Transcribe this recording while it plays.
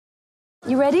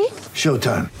You ready?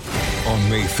 Showtime. On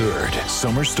May 3rd,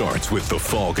 summer starts with The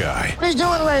Fall Guy. Let's do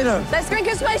it later. Let's drink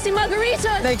a spicy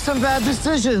margarita. Make some bad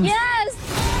decisions. Yes!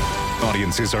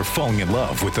 Audiences are falling in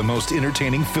love with the most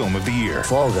entertaining film of the year.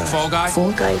 Fall Guy. Fall Guy?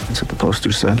 Fall guy. That's what the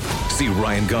poster said. See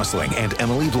Ryan Gosling and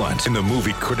Emily Blunt in the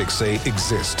movie critics say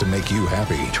exists to make you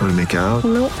happy. Trying to make it out?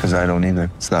 Nope. Because I don't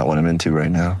either. It's not what I'm into right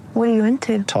now. What are you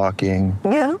into? Talking.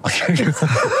 Yeah.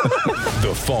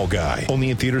 The Fall Guy.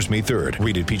 Only in theaters May 3rd.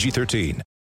 Rated PG-13.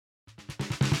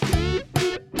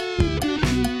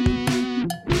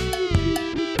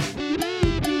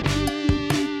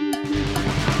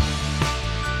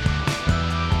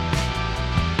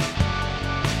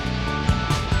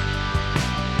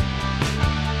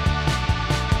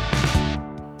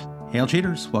 Hail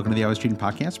cheaters. Welcome to the Always Cheating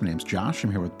Podcast. My name's Josh.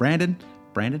 I'm here with Brandon.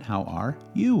 Brandon, how are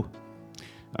you?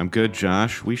 I'm good,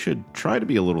 Josh. We should try to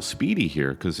be a little speedy here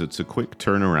because it's a quick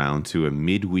turnaround to a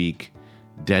midweek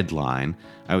deadline.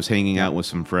 I was hanging out with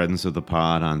some friends of the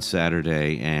pod on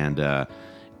Saturday, and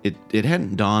it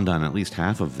hadn't dawned on at least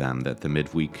half of them that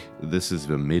this is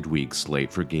the midweek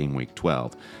slate for game week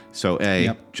 12. So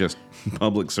just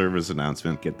public service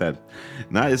announcement, get that.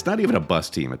 It's not even a bus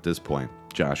team at this point,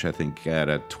 Josh. I think at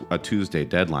a Tuesday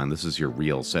deadline, this is your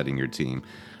real setting your team.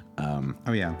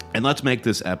 And let's make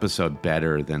this episode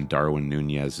better than Darwin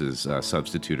Nunez's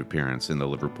substitute appearance in the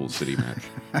Liverpool City match.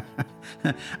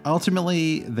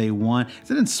 Ultimately, they won.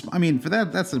 For that,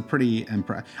 that's a pretty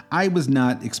impressive. I was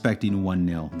not expecting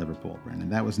 1-0 Liverpool, Brandon.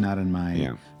 That was not in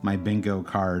my bingo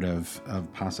card of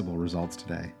possible results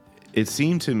today. It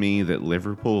seemed to me that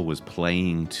Liverpool was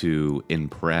playing to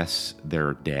impress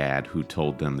their dad, who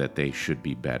told them that they should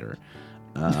be better.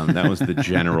 That was the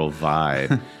general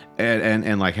vibe.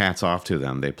 And like, hats off to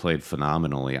them. They played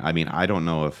phenomenally. I mean, I don't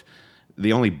know if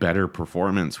the only better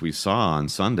performance we saw on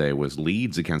Sunday was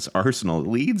Leeds against Arsenal.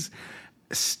 Leeds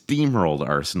steamrolled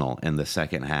Arsenal in the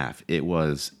second half. It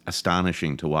was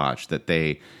astonishing to watch. That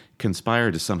they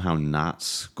conspired to somehow not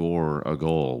score a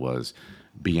goal was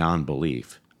beyond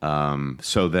belief.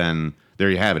 So then there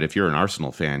you have it. If you're an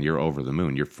Arsenal fan, you're over the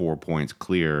moon. You're 4 points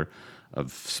clear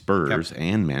of Spurs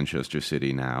and Manchester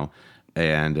City now.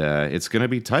 And it's going to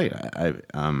be tight.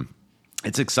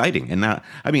 It's exciting. And now,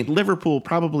 Liverpool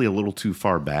probably a little too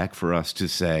far back for us to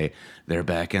say they're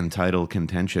back in title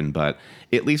contention. But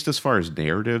at least as far as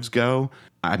narratives go,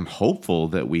 I'm hopeful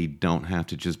that we don't have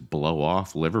to just blow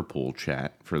off Liverpool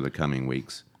chat for the coming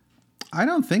weeks. I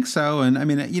don't think so. And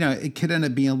it could end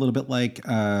up being a little bit like,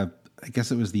 I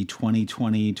guess it was the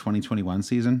 2020-2021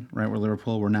 season, right? Where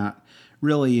Liverpool were not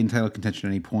really in title contention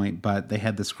at any point, but they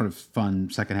had this sort of fun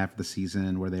second half of the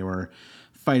season where they were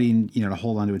fighting, to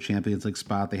hold on to a Champions League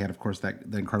spot. They had, of course, the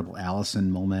incredible Alisson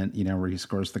moment, where he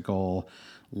scores the goal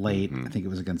late. I think it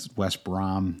was against West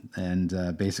Brom,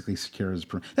 and basically secures.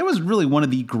 That was really one of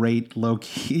the great low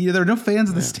key. There are no fans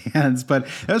in the stands, but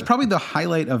that was probably the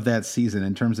highlight of that season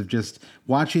in terms of just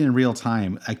watching in real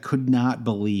time. I could not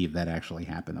believe that actually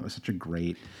happened. That was such a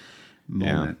great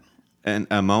moment. Yeah. And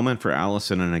a moment for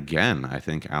Alisson, and again, I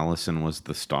think Alisson was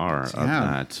the star of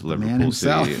that Liverpool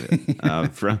City.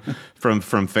 From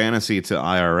fantasy to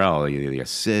IRL, the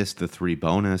assist, the 3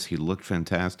 bonus, he looked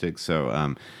fantastic.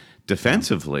 So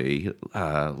defensively,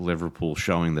 Liverpool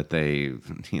showing that they,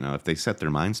 if they set their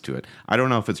minds to it. I don't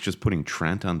know if it's just putting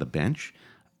Trent on the bench.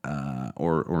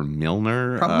 Or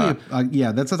Milner. Probably,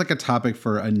 that's like a topic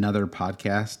for another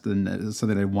podcast and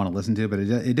something I want to listen to. But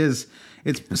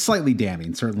it's slightly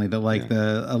damning, certainly. That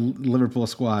the Liverpool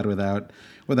squad without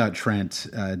Trent,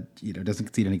 doesn't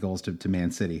concede any goals to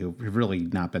Man City, who have really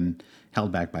not been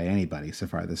held back by anybody so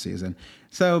far this season.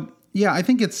 So. Yeah, I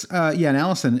think it's, and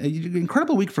Alisson,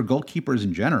 incredible week for goalkeepers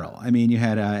in general. I mean, you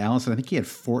had Alisson, I think he had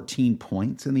 14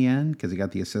 points in the end because he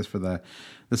got the assist for the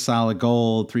solid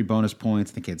goal, 3 bonus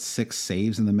points. I think he had 6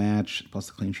 saves in the match, plus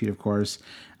the clean sheet, of course.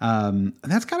 And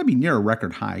that's got to be near a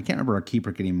record high. I can't remember a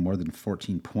keeper getting more than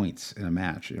 14 points in a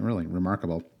match. Really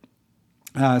remarkable.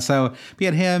 So you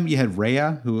had him, you had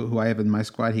Raya, who I have in my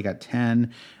squad. He got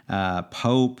 10.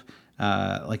 Pope,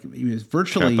 he was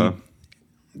virtually...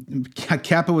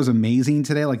 Kappa was amazing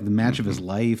today, like the match of his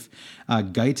life.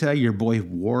 Gaita, your boy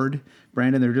Ward,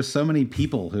 Brandon. There are just so many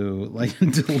people who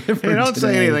delivered. Hey, don't today.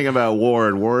 say anything about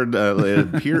Ward.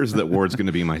 It appears that Ward's going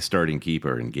to be my starting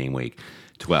keeper in game week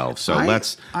 12. So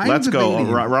let's go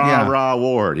raw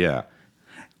Ward. Yeah.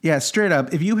 Yeah, straight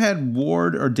up. If you had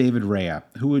Ward or David Raya,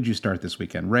 who would you start this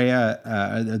weekend? Raya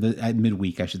at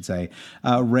midweek, I should say.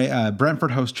 Brentford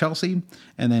host Chelsea,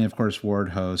 and then of course Ward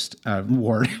host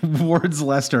Ward's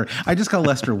Leicester. I just call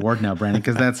Leicester Ward now, Brandon,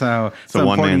 because that's how it's a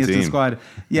one-man team. The squad.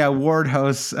 Yeah, Ward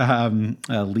hosts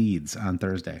Leeds on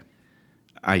Thursday.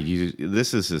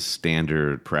 This is a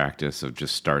standard practice of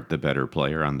just start the better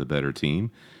player on the better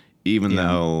team. Even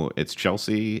though it's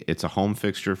Chelsea, it's a home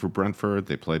fixture for Brentford.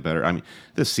 They play better. I mean,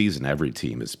 this season, every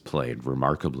team has played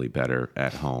remarkably better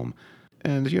at home.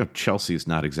 And, Chelsea's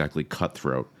not exactly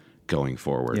cutthroat going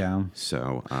forward. Yeah.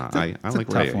 So I like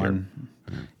a tough one.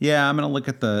 Yeah, I'm going to look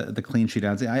at the clean sheet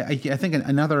odds. I think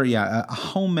another, a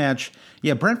home match.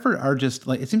 Yeah, Brentford are just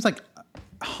like, it seems like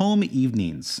home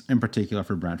evenings in particular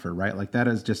for Brentford, right? Like that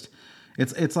is just,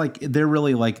 it's like they're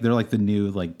really like they're like the new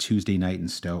like Tuesday night in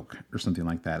Stoke or something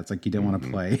like that. It's like you don't want to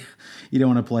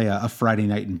play a Friday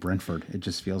night in Brentford. It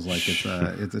just feels like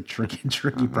it's a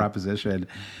tricky proposition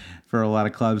for a lot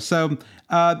of clubs. So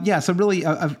so really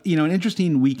an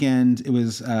interesting weekend. It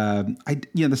was the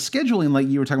scheduling, like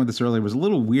you were talking about this earlier, was a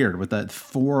little weird with the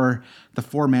four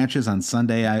matches on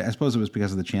Sunday. I suppose it was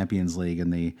because of the Champions League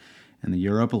and the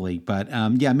Europa League, but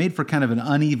made for kind of an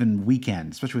uneven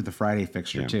weekend, especially with the Friday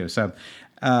fixture too. So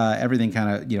everything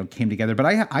kind of came together. But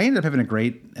I ended up having a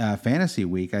great fantasy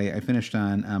week. I finished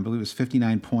on I believe it was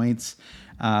 59 points,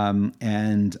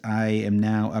 and I am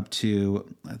now up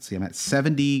to I'm at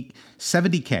 70k,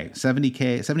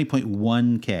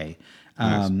 70.1k.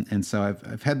 Nice. And so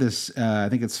I've had this. I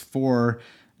think it's 4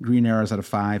 green arrows out of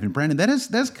 5. And Brandon,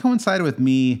 that's coincided with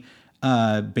me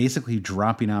basically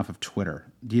dropping off of Twitter.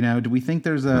 Do we think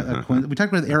there's a we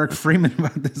talked with Eric Freeman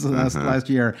about this last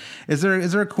year. Is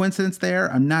there a coincidence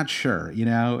there? I'm not sure.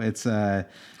 It's unclear.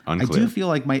 I do feel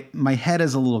like my head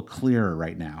is a little clearer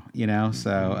right now.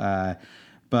 So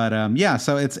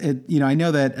so I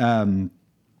know that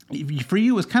for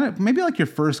you it was kind of maybe like your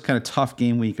first kind of tough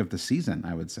game week of the season,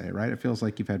 I would say, right? It feels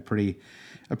like you've had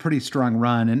a pretty strong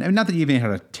run, and not that you even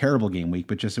had a terrible game week,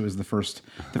 but just it was the first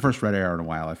red arrow in a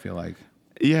while, I feel like.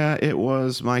 Yeah, it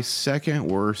was my second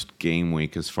worst game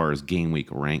week as far as game week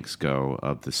ranks go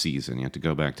of the season. You have to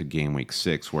go back to game week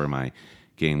 6 where my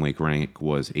game week rank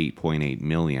was 8.8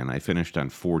 million. I finished on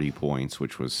 40 points,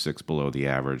 which was 6 below the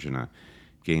average, and a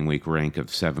game week rank of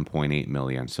 7.8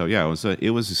 million. So yeah, it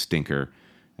was a stinker,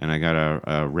 and I got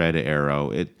a red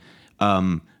arrow.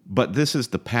 But this is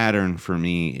the pattern for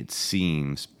me, it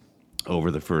seems, over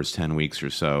the first 10 weeks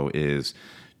or so, is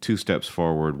 2 steps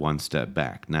forward, 1 step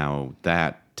back. Now,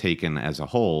 that taken as a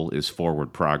whole is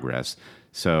forward progress,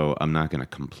 so I'm not going to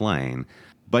complain.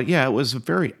 But yeah, it was a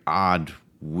very odd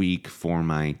week for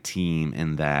my team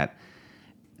in that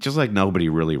just like nobody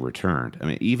really returned. I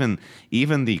mean,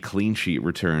 even the clean sheet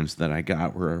returns that I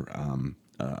got were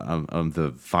of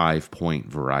the 5-point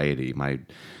variety. My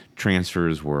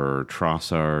transfers were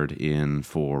Trossard in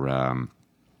for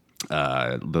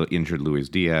the injured Luis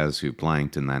Diaz, who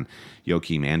blanked, and then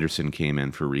Joachim Anderson came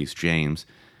in for Reece James.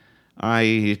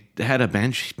 I had a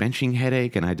benching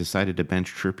headache, and I decided to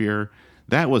bench Trippier.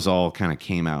 That was all kind of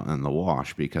came out in the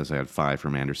wash because I had 5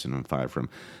 from Anderson and 5 from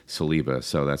Saliba,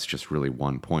 so that's just really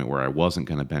 1 point where I wasn't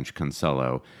going to bench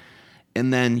Cancelo.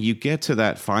 And then you get to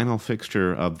that final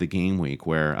fixture of the game week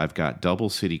where I've got double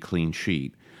City clean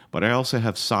sheet, but I also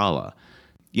have Salah.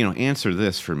 Answer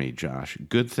this for me, Josh.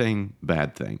 Good thing,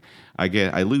 bad thing.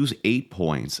 I lose 8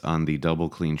 points on the double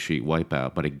clean sheet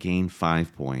wipeout, but I gain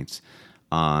 5 points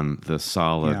on the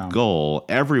Salah goal.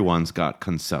 Everyone's got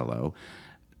Cancelo.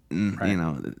 Right.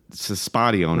 It's a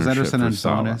spotty ownership. Was Ederson for on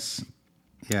Salah. bonus?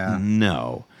 Yeah.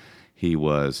 No, he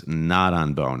was not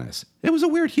on bonus. It was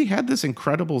he had this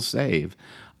incredible save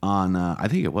on, I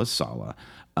think it was Salah.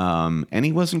 And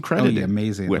he wasn't credited. Oh, yeah,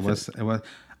 amazing. It was.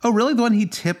 Oh, really? The one he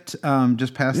tipped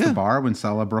just past the bar when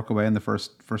Salah broke away in the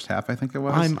first half, I think it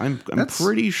was? I'm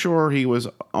pretty sure he was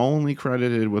only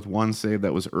credited with one save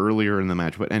that was earlier in the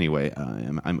match. But anyway,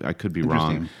 I could be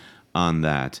wrong on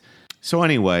that. So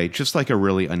anyway, just like a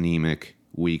really anemic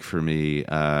week for me.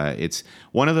 It's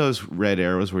one of those red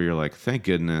arrows where you're like, thank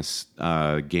goodness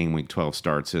game week 12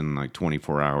 starts in like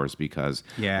 24 hours because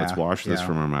let's wash this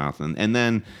from our mouth. And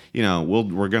then,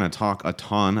 we're going to talk a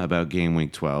ton about game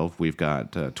week 12. We've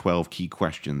got 12 key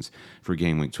questions for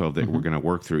game week 12 that we're going to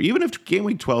work through. Even if game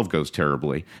week 12 goes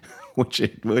terribly, which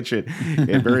it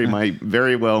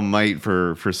very well might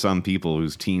for some people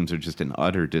whose teams are just in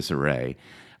utter disarray.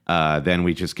 Then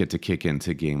we just get to kick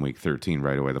into game week 13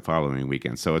 right away the following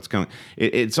weekend. So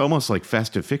it's almost like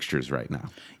festive fixtures right now.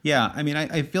 Yeah, I mean,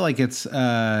 I feel like it's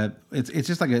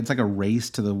just like a race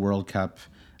to the World Cup,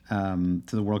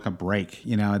 break.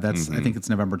 That's I think it's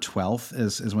November 12th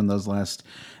is when those last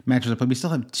matches are played. We still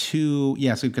have 2.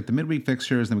 Yeah, so we've got the midweek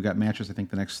fixtures, then we've got matches I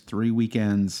think the next 3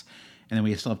 weekends, and then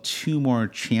we still have 2 more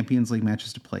Champions League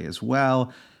matches to play as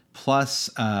well. Plus,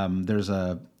 there's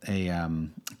a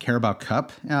Carabao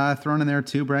Cup thrown in there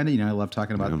too, Brandon. I love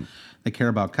talking about the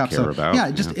Carabao Cup.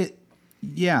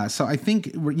 Yeah, so I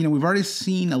think we've already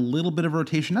seen a little bit of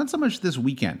rotation, not so much this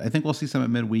weekend. I think we'll see some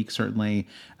at midweek certainly,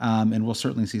 and we'll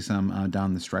certainly see some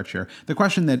down the stretch here. The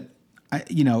question that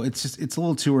it's a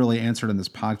little too early answered in this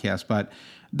podcast, but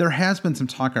there has been some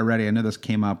talk already. I know this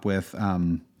came up with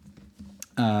who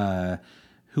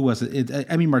was it?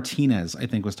 Emi Martinez, I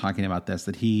think, was talking about this,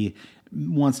 that he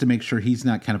wants to make sure he's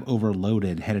not kind of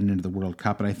overloaded heading into the World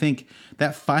Cup, and I think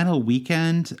that final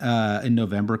weekend in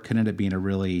November could end up being a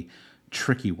really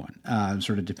tricky one,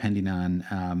 sort of depending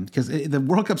on because the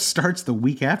World Cup starts the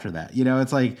week after that.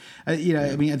 It's like I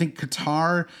think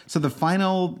Qatar. So the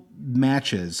final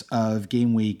matches of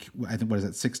game week, I think, what is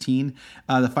it, 16?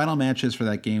 The final matches for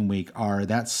that game week are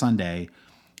that Sunday.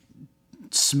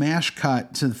 Smash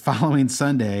cut to the following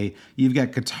Sunday, you've got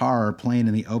Qatar playing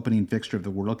in the opening fixture of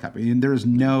the World Cup. I mean, there's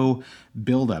no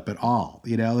buildup at all.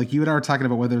 Like you and I were talking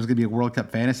about whether there's going to be a World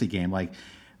Cup fantasy game, like.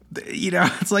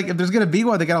 It's like if there's going to be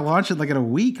one, they got to launch it like in a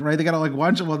week, right? They got to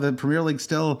launch it while the Premier League's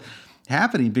still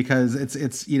happening because it's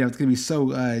going to be so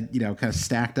kind of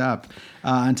stacked up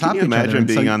on top. Can you of each other. imagine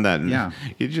being on that? Yeah,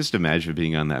 you just imagine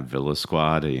being on that Villa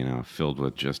squad, filled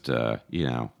with just not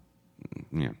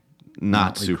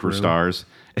superstars.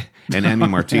 And Emi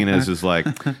Martinez is like,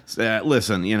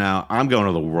 listen, I'm going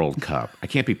to the World Cup. I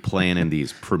can't be playing in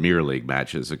these Premier League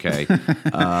matches, okay?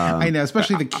 I know,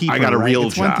 especially the keeper. I got a real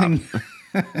job. One thing,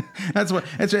 that's what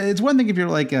it's one thing if you're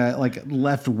like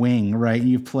left wing, right?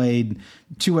 You've played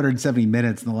 270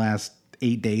 minutes in the last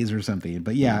 8 days or something.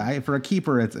 But for a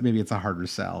keeper, it's a harder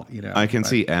sell. I can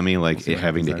see Emi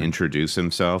having to introduce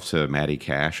himself to Matty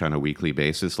Cash on a weekly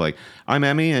basis. Like, I'm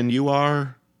Emi, and you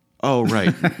are. Oh,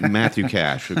 right. Matthew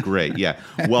Cash. Great. Yeah.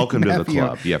 Welcome to the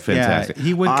club. Yeah. Fantastic. Yeah,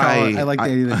 he would call I like the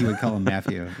idea that he would call him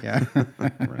Matthew. Yeah.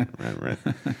 Right.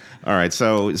 All right.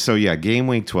 So yeah, game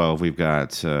week 12, we've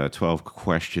got 12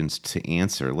 questions to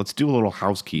answer. Let's do a little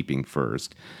housekeeping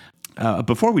first.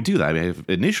 Before we do that, I have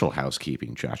initial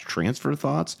housekeeping, Josh. Transfer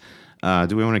thoughts?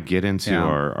 Do we want to get into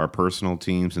our personal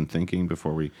teams and thinking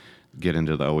before we get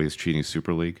into the Always Cheating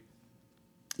Super League?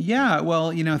 Yeah,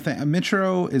 well,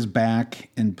 Mitro is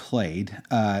back and played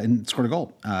and scored a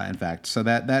goal, in fact. So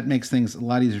that makes things a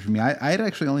lot easier for me. I had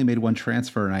actually only made one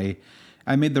transfer, and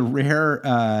I made the rare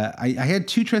I had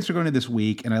two transfer going into this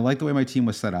week, and I liked the way my team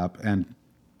was set up, and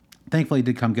thankfully it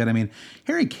did come good. I mean,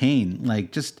 Harry Kane,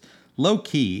 like, just low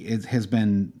key has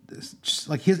been just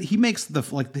like he makes the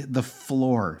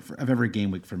floor of every game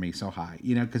week for me so high,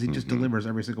 because he just delivers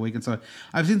every single week. And so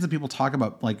I've seen some people talk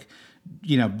about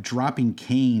dropping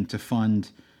Kane to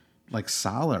fund like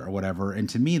Salah or whatever, and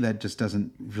to me that just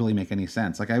doesn't really make any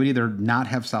sense. Like, I would either not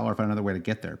have Salah or find another way to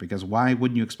get there, because why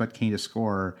wouldn't you expect Kane to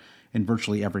score in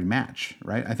virtually every match,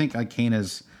 right? I think Kane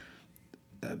is.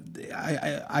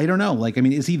 I don't know. Like, I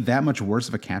mean, is he that much worse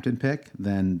of a captain pick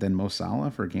than Mo Salah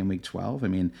for game week 12? I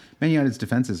mean, Man United's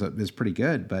defense is pretty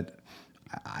good, but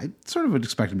I sort of would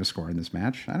expect him to score in this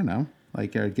match. I don't know,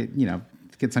 like,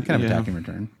 get some kind of attacking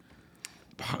return.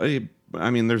 I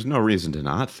mean, there's no reason to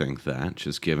not think that,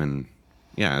 just given,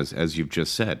 as you've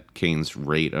just said, Kane's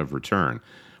rate of return.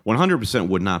 100%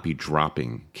 would not be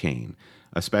dropping Kane,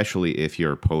 especially if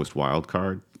you're post wild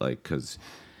card, like, because.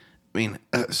 I mean,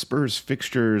 Spurs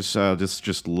fixtures,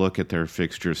 just look at their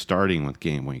fixtures starting with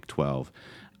game week 12.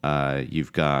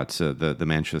 You've got the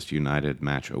Manchester United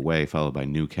match away, followed by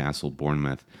Newcastle,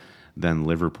 Bournemouth, then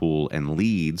Liverpool and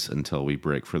Leeds until we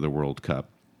break for the World Cup.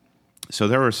 So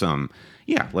there are some,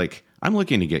 I'm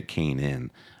looking to get Kane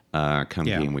in come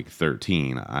game week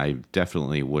 13. I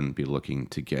definitely wouldn't be looking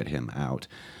to get him out.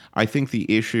 I think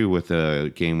the issue with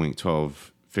the game week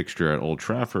 12 fixture at Old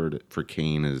Trafford for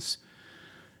Kane is...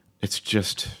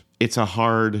 It's a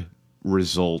hard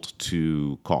result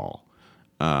to call.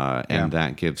 And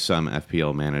that gives some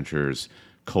FPL managers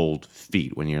cold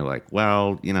feet when you're like,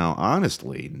 well,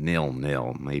 honestly,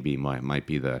 0-0 maybe might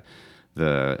be the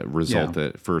result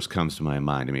that first comes to my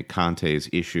mind. I mean, Conte's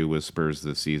issue with Spurs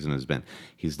this season has been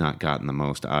he's not gotten the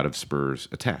most out of Spurs'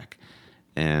 attack.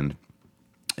 And,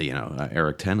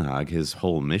 Eric Ten Hag, his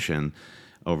whole mission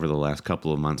over the last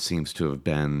couple of months seems to have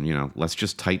been, let's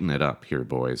just tighten it up here,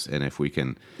 boys. And if we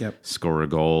can score a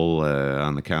goal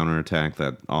on the counterattack,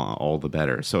 that all the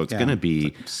better. So it's going to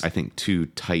be, I think, two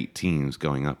tight teams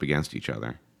going up against each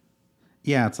other.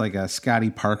 Yeah, it's like a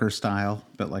Scotty Parker style,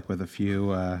 but like with a few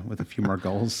more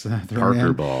goals.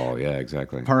 Parker ball, yeah,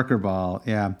 exactly. Parker ball,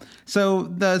 yeah.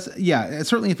 So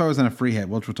certainly if I was on a free hit,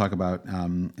 which we'll talk about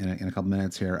in a couple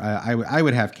minutes here, I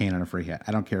would have Kane on a free hit.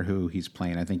 I don't care who he's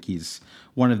playing. I think he's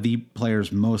one of the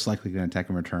players most likely going to attack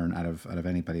and return out of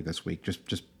anybody this week.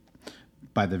 Just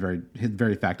by his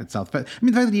very fact itself. But I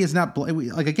mean, the fact that he is not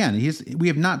like, again, we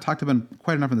have not talked about him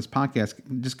quite enough in this podcast,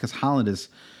 just because Haaland is,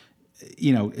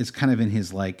 is kind of in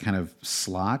his like kind of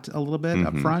slot a little bit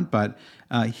up front, but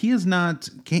he is not.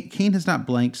 Kane has not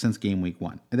blanked since game week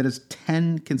 1, and that is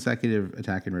 10 consecutive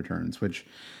attacking returns, which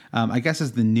I guess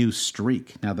is the new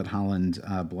streak now that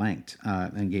Haaland blanked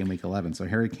in game week 11. So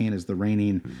Harry Kane is the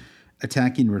reigning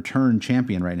attacking return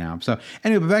champion right now. So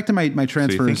anyway, but back to my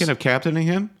transfers. So you thinking of captaining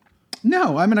him?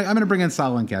 No, I'm gonna bring in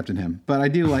Salah and captain him, but I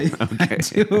do like.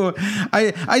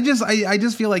 I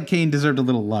just feel like Kane deserved a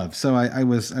little love, so I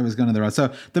was going the route.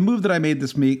 So the move that I made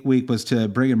this week was to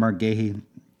bring in Mark Gahey,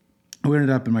 who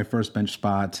ended up in my first bench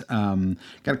spot. Got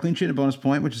a clean sheet and a bonus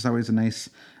point, which is always a nice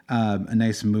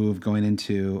move going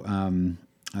into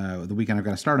the weekend I've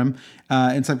got to start him.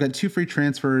 And so I've got 2 free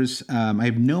transfers. I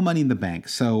have no money in the bank.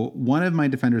 So one of my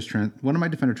defender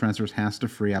transfers has to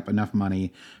free up enough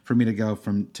money for me to go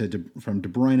from De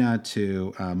Bruyne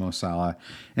to Mo Salah.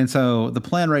 And so the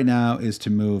plan right now is to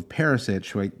move Perisic,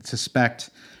 who I suspect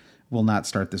will not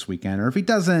start this weekend. Or if he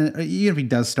doesn't, even if he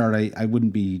does start,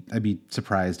 I'd be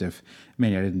surprised if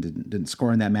Man United didn't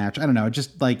score in that match. I don't know.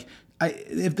 Just like,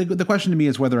 if the question to me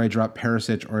is whether I drop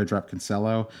Perisic or I drop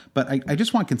Cancelo, but I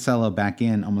just want Cancelo back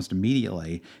in almost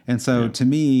immediately. And so to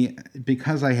me,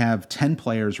 because I have 10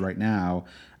 players right now,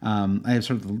 I have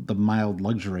sort of the mild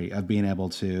luxury of being able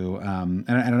to, and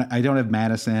I don't have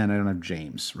Madison, I don't have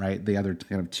James, right? The other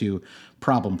kind of 2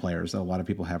 problem players that a lot of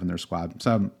people have in their squad.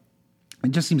 So it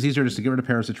just seems easier just to get rid of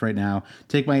Perisic right now,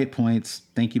 take my 8 points.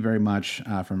 Thank you very much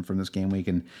from this game week,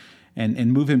 and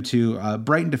move him to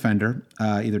Brighton defender,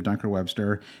 either Dunk or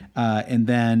Webster, and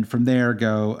then from there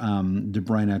go De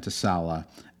Bruyne to Salah,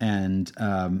 and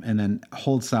then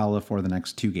hold Salah for the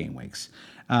next 2 game weeks.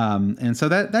 And so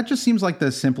that just seems like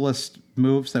the simplest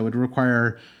moves that would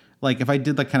require, like, if I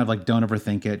did like kind of like don't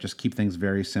overthink it, just keep things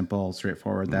very simple,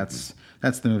 straightforward. That's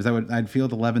the moves. I'd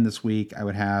field 11 this week. I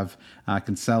would have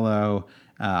Cancelo,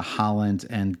 Haaland,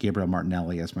 and Gabriel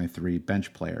Martinelli as my 3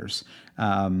 bench players.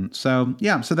 So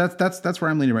that's where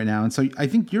I'm leaning right now. And so I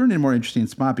think you're in a more interesting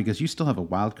spot because you still have a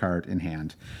wild card in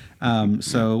hand.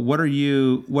 So what are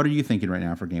you thinking right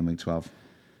now for game week 12?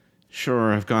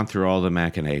 Sure, I've gone through all the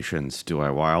machinations. Do I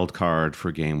wild card for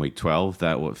game week 12?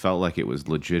 That felt like it was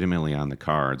legitimately on the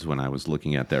cards when I was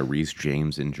looking at that Reece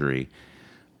James injury.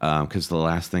 Because the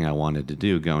last thing I wanted to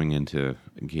do going into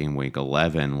game week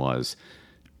 11 was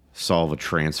solve a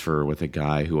transfer with a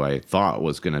guy who I thought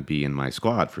was going to be in my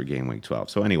squad for game week 12.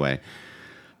 So anyway,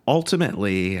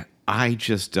 ultimately, I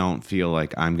just don't feel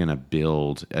like I'm going to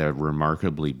build a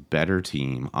remarkably better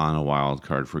team on a wild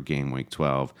card for game week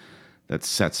 12 that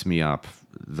sets me up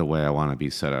the way I want to be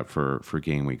set up for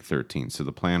game week 13. So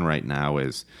the plan right now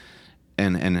is,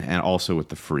 and also with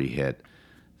the free hit,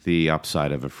 the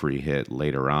upside of a free hit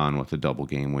later on with a double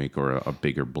game week or a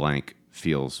bigger blank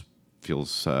feels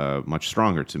much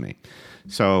stronger to me.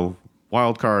 So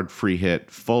wild card, free hit,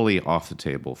 fully off the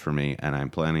table for me, and I'm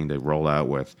planning to roll out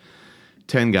with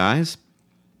 10 guys.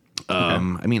 I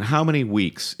mean, how many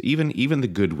weeks, even the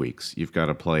good weeks, you've got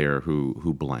a player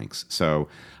who blanks. So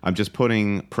I'm just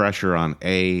putting pressure on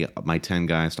my 10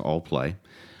 guys to all play.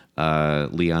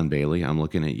 Leon Bailey, I'm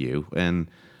looking at you, and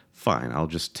fine, I'll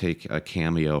just take a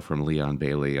cameo from Leon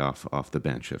Bailey off the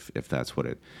bench if that's what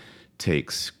it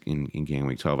takes in game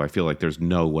week 12. I feel like there's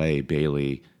no way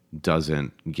Bailey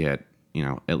doesn't get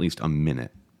at least a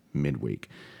minute midweek,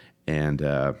 and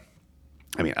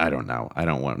I mean, I don't know. I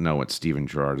don't want to know what Steven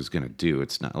Gerrard is going to do.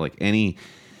 It's not like any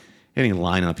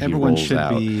lineup he rolls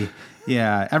out.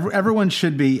 Everyone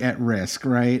should be at risk,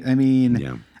 right? I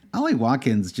mean, Ollie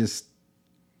Watkins just,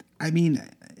 I mean,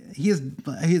 he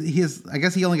is. I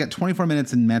guess he only got 24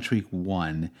 minutes in match week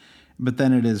 1, but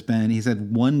then he's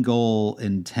had 1 goal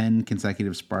in 10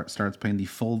 consecutive starts, playing the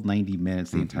full 90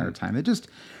 minutes the entire time. It just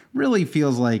really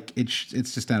feels like it's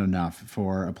just not enough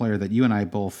for a player that you and I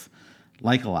both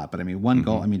like a lot. But I mean, 1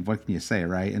 goal, I mean, what can you say,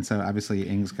 right? And so obviously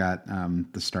Ings got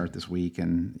the start this week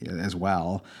and as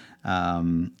well.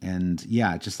 And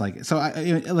yeah, just like, so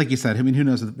like you said, I mean, who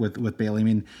knows with Bailey? I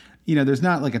mean, there's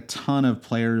not like a ton of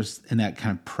players in that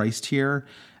kind of price tier.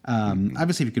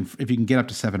 Obviously, if you can get up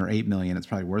to 7 or 8 million, it's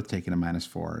probably worth taking a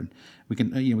 -4. And we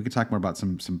can talk more about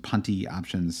some punty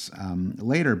options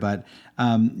later. But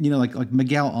like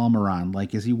Miguel Almiron,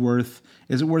 like is it worth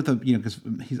because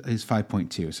he's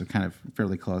 5.2, so kind of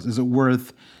fairly close. Is it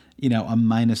worth a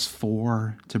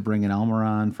 -4 to bring in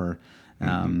Almiron for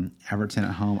Everton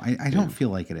at home? I don't feel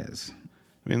like it is.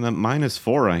 I mean, the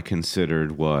 -4 I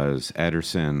considered was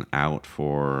Ederson out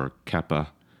for Kepa,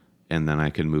 and then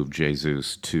I could move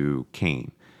Jesus to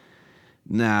Kane.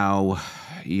 Now,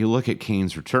 you look at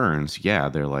Kane's returns, yeah,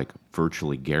 they're like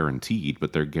virtually guaranteed,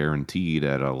 but they're guaranteed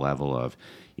at a level of,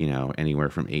 anywhere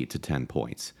from 8 to 10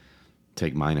 points.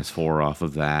 Take -4 off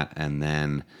of that, and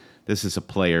then this is a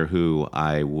player who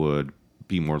I would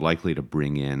be more likely to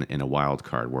bring in a wild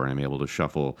card where I'm able to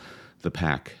shuffle the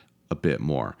pack a bit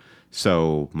more.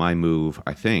 So my move,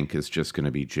 I think, is just going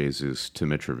to be Jesus to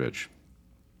Mitrovic,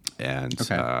 and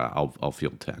Okay. I'll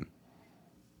field 10.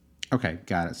 Okay,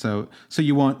 got it. So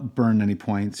you won't burn any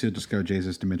points. You'll just go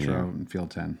Jesus Dimitro and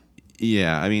field 10.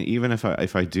 Yeah, I mean, even if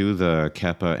I do the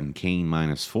Kepa and Kane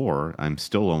 -4, I'm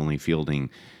still only fielding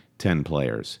 10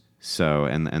 players. So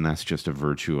and that's just a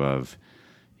virtue of,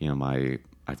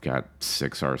 I've got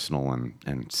 6 Arsenal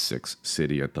and 6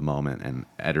 City at the moment, and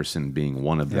Ederson being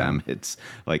one of them. It's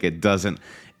like it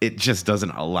just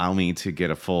doesn't allow me to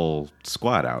get a full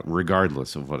squad out,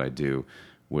 regardless of what I do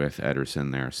with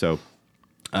Ederson there. So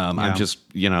I'm just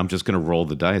going to roll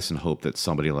the dice and hope that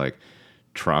somebody like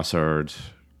Trossard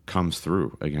comes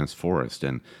through against Forest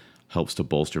and helps to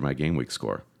bolster my game week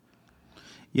score.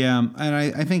 Yeah, and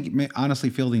I think honestly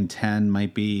fielding 10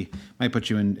 might put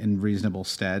you in reasonable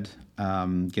stead,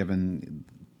 given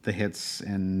the hits,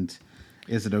 and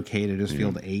is it okay to just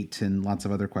field 8, and lots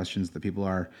of other questions that people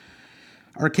are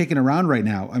kicking around right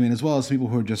now. I mean, as well as people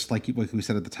who are just like we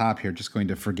said at the top here, just going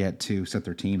to forget to set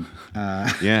their team.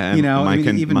 And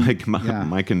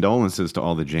my condolences to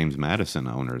all the James Madison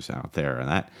owners out there. And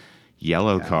that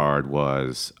yellow card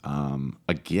was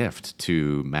a gift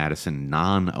to Madison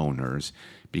non-owners,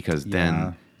 because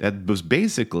then that was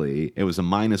basically, it was a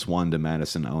 -1 to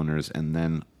Madison owners, and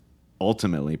then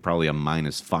ultimately probably a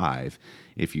 -5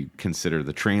 if you consider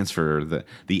the transfer,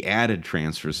 the added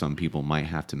transfer some people might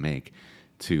have to make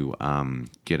to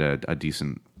get a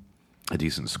decent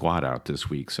squad out this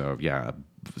week. So yeah,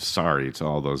 sorry to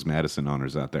all those Madison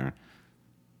owners out there.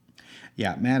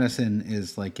 Yeah, Madison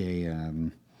is like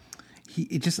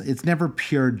it's never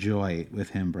pure joy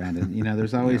with him, Brandon.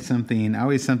 There's always something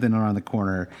around the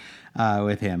corner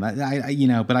with him. But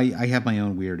I have my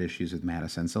own weird issues with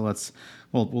Madison. So we're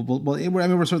certainly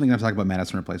going to talk about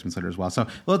Madison replacements later as well. So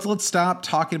let's stop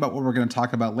talking about what we're going to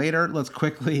talk about later. Let's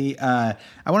quickly, I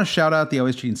want to shout out the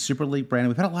Always Cheating Super League, Brandon.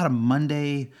 We've had a lot of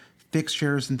Monday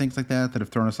fixtures and things like that have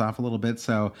thrown us off a little bit.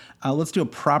 So let's do a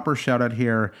proper shout out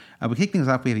here. We kick things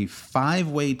off. We have a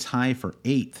 5-way tie for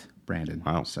 8th. Brandon.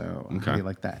 Wow. So okay. How do you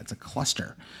like that? It's a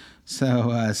cluster.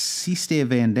 So C.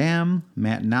 Van Dam,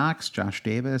 Matt Knox, Josh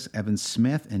Davis, Evan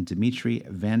Smith, and Dimitri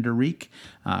Van Der Reek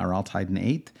are all tied in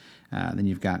 8th. Then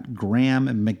you've got Graham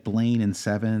McBlain in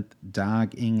 7th,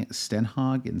 Dag Ing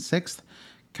Stenhag in 6th.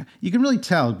 You can really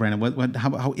tell, Brandon,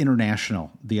 how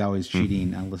international the Always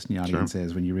Cheating listening audience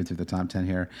is when you read through the top 10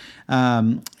 here.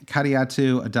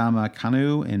 Kadiatu Adama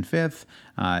Kanu in 5th,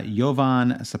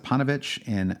 Jovan Sapanovic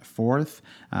in 4th,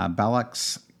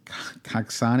 Balax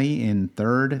Kaksani in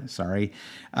 3rd,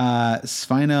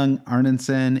 Sveinung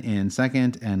Arnesen in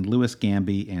 2nd, and Lewis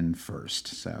Gamby in 1st.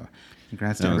 So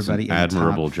congrats to everybody.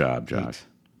 Admirable job, Josh. 8.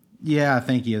 Yeah,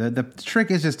 thank you. The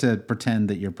trick is just to pretend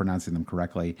that you're pronouncing them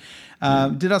correctly.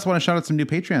 Did also want to shout out some new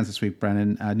Patreons this week,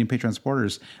 Brennan. New Patreon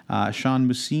supporters. Sean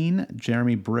Musin,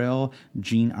 Jeremy Brill,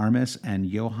 Gene Armis, and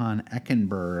Johan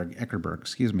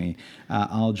Eckerberg,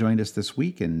 all joined us this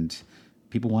week, and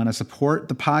people want to support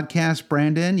the podcast,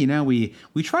 Brandon. We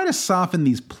try to soften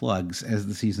these plugs as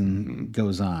the season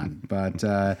goes on. But,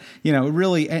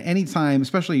 really, anytime,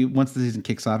 especially once the season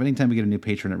kicks off, anytime we get a new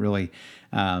patron, it really,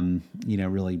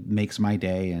 really makes my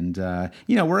day. And,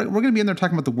 we're going to be in there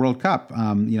talking about the World Cup,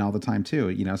 all the time,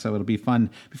 too. So it'll be fun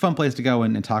place to go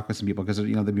and talk with some people, because,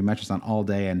 there'll be matches on all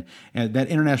day. And that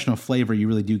international flavor you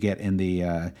really do get in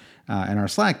the in our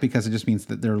Slack, because it just means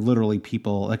that there are literally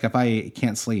people, like if I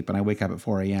can't sleep and I wake up at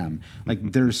 4 a.m.,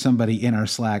 like there's somebody in our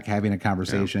Slack having a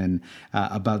conversation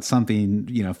about something,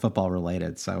 football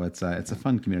related. So it's a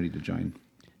fun community to join.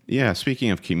 Yeah,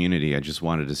 speaking of community, I just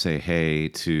wanted to say hey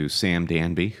to Sam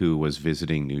Danby, who was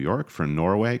visiting New York from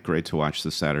Norway. Great to watch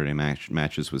the Saturday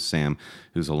matches with Sam,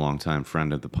 who's a longtime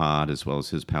friend of the pod, as well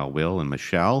as his pal Will and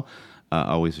Michelle.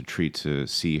 Always a treat to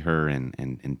see her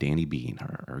and Danny Bean,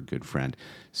 our good friend.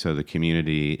 So the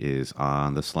community is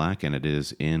on the Slack, and it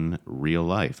is in real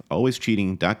life.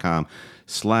 alwayscheating.com/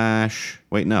 that's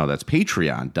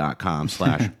patreon.com/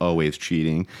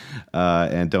 alwayscheating.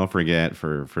 And don't forget,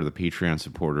 for the Patreon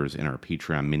supporters in our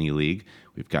Patreon mini league,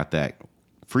 we've got that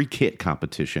free kit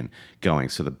competition going.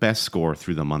 So the best score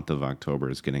through the month of October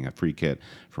is getting a free kit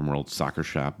from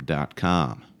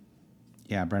worldsoccershop.com.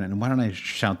 Yeah, Brennan, and why don't I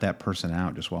shout that person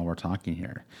out just while we're talking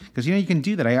here? Because, you can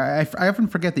do that. I often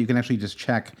forget that you can actually just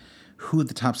check who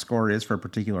the top scorer is for a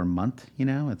particular month. You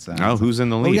know, Who's in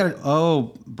the lead?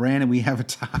 Brandon, we have a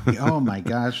tie. Oh my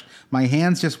gosh, my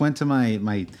hands just went to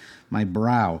my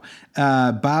brow.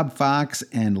 Bob Fox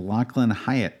and Lachlan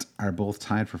Hyatt are both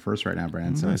tied for first right now,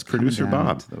 Brandon. So nice. Producer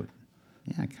Bob.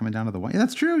 Coming down to the wire. Yeah,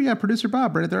 that's true. Yeah, producer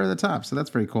Bob right there at the top. So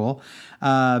that's very cool.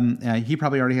 He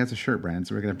probably already has a shirt, Brandon,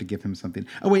 so we're going to have to give him something.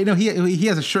 Oh, wait, no, he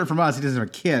has a shirt from us. He doesn't have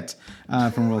a kit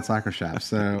from World Soccer Shop.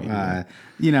 So,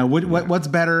 what's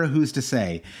better? Who's to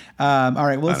say? All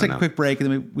right, well, let's take a quick break.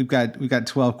 And then we've got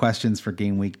 12 questions for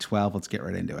game week 12. Let's get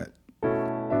right into it. All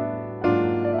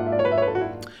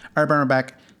right, Brian, we're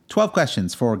back. 12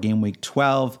 questions for game week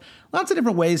 12. Lots of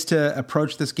different ways to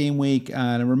approach this game week.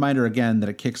 And a reminder again that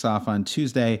it kicks off on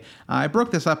Tuesday. I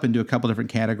broke this up into a couple different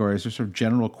categories. There's sort of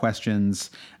general questions,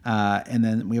 and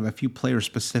then we have a few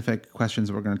player-specific questions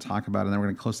that we're going to talk about, and then we're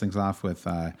going to close things off with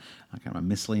kind of a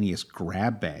miscellaneous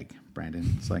grab bag, Brandon.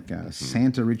 It's like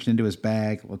Santa reached into his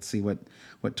bag. Let's see what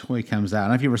toy comes out. I don't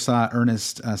know if you ever saw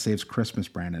Ernest Saves Christmas,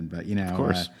 Brandon, but of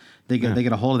course. They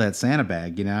get a hold of that Santa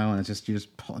bag, and it's just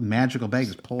magical bag,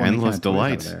 just pull endless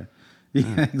delight. There.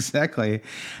 Yeah, exactly.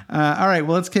 All right,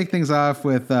 well, let's kick things off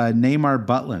with Neymar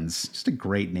Butlands. Just a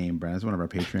great name, Brad. It's one of our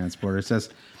Patreon supporters. Says,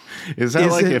 is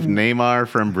that if Neymar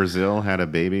from Brazil had a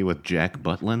baby with Jack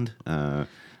Butland?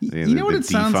 You know what it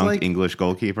sounds like? English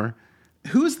goalkeeper.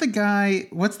 Who's the guy?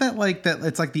 What's that like? That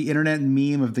it's like the internet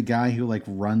meme of the guy who like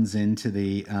runs into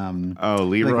the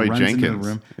Leroy Jenkins.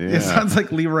 Room. Yeah. It sounds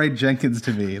like Leroy Jenkins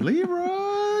to me.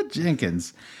 Leroy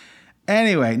Jenkins.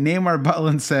 Anyway, Neymar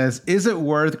Butland says, is it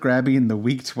worth grabbing the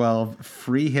Week 12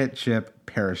 free hit chip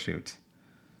parachute?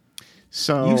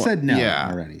 So you said no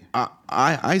already.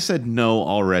 I said no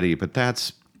already, but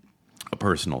that's a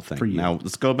personal thing. For you. Now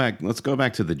let's go back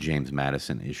to the James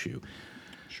Madison issue.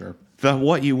 Sure.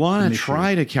 What you want to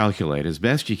try to calculate as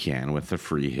best you can with the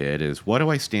free hit is what do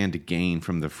I stand to gain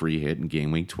from the free hit in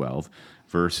game week 12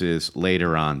 versus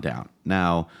later on down.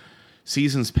 Now,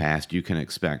 seasons past, you can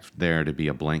expect there to be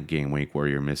a blank game week where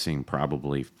you're missing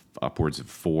probably upwards of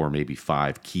 4, maybe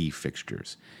 5 key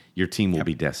fixtures. Your team will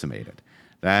be decimated.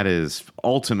 That is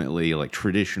ultimately, like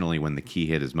traditionally, when the key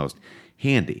hit is most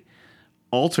handy.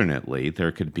 Alternately,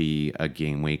 there could be a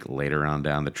game week later on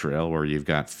down the trail where you've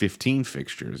got 15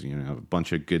 fixtures, a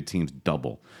bunch of good teams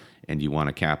double, and you want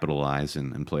to capitalize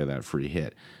and play that free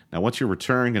hit. Now, what's your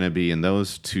return going to be in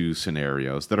those two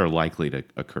scenarios that are likely to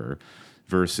occur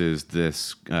versus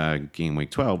this game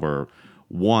week 12 where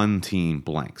one team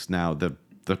blanks? Now, the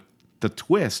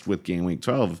twist with game week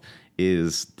 12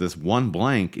 is this one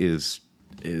blank is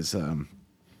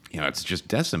it's just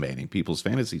decimating people's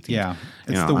fantasy teams. Yeah,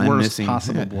 it's the worst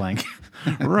possible blank.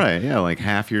 Right, yeah, like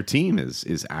half your team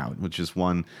is out, which is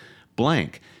one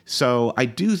blank. So I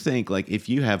do think, like, if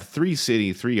you have 3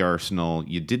 City, 3 Arsenal,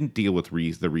 you didn't deal with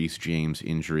the Reece James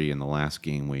injury in the last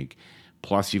game week,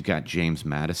 plus you've got James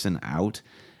Madison out,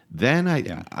 then I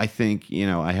think,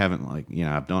 I haven't,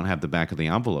 I don't have the back of the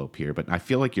envelope here, but I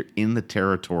feel like you're in the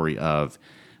territory of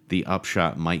the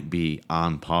upshot might be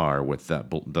on par with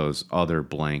those other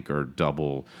blank or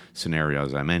double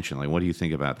scenarios I mentioned. Like, what do you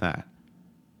think about that?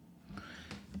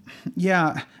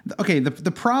 Yeah. Okay. The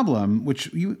problem,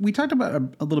 which we talked about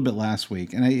a little bit last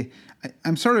week, and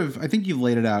I'm sort of, I think you've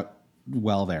laid it out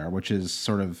well there, which is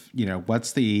sort of,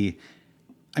 what's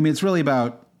it's really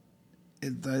about,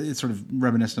 it's sort of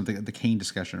reminiscent of the Kane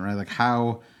discussion, right? Like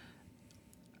how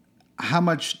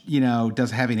much,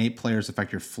 does having 8 players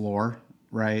affect your floor?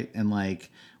 Right. And like,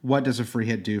 what does a free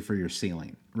hit do for your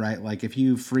ceiling? Right. Like if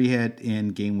you free hit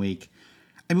in game week,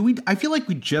 I feel like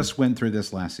we just went through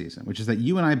this last season, which is that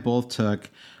you and I both took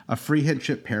a free hit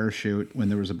chip parachute when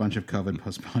there was a bunch of COVID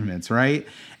postponements. Right.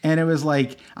 And it was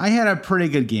like, I had a pretty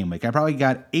good game week. I probably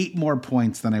got 8 more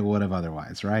points than I would have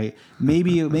otherwise. Right.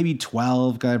 Maybe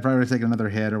 12. Cause I probably would have taken another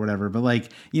hit or whatever. But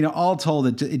like, all told,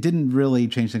 it didn't really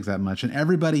change things that much. And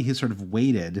everybody who sort of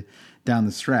waited down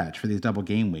the stretch for these double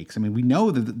game weeks. We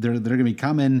know that they're going to be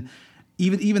coming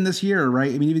even this year,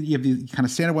 right? Even you have the kind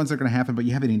of standard ones that are going to happen, but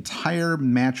you have an entire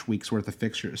match week's worth of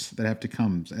fixtures that have to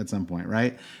come at some point,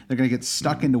 right? They're going to get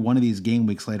stuck into one of these game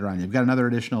weeks later on. You've got another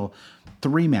additional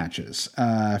 3 matches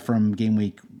from game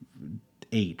week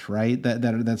 8, right?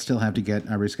 That still have to get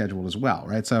rescheduled as well,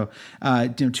 right? So 2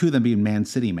 of them being Man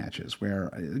City matches, where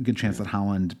a good chance that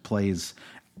Haaland plays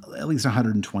at least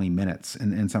 120 minutes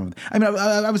in some of them.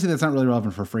 Obviously that's not really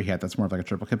relevant for free hit. That's more of like a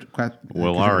triple.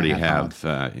 We'll already have,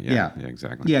 yeah,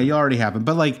 exactly. Yeah, you already have them.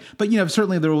 But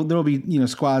certainly there will be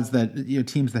squads that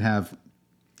teams that have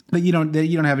that you don't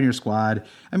have in your squad.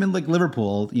 Like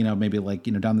Liverpool, maybe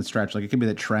down the stretch, like it could be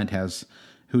that Trent has,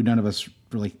 who none of us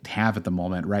really have at the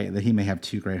moment, right? That he may have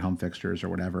 2 great home fixtures or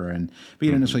whatever, but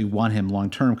you don't necessarily want him long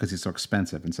term because he's so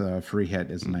expensive, and so a free hit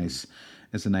is a nice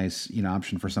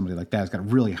option for somebody like that. It's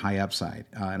got really high upside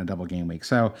in a double game week.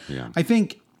 So I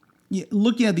think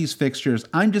looking at these fixtures,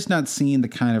 I'm just not seeing the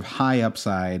kind of high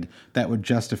upside that would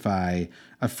justify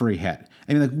a free hit.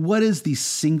 I mean, like, what is the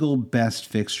single best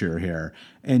fixture here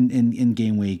in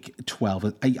game week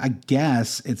 12? I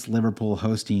guess it's Liverpool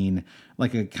hosting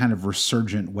like a kind of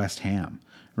resurgent West Ham,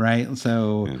 right?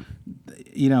 So,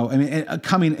 I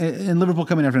mean, Liverpool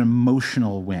coming after an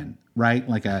emotional win, right?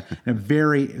 Like a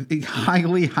very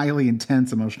highly, highly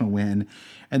intense emotional win.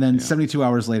 And then 72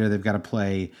 hours later, they've got to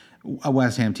play a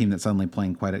West Ham team that's suddenly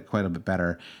playing quite a bit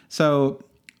better. So,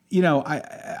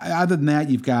 other than that,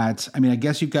 I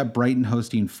guess you've got Brighton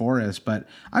hosting Forest, but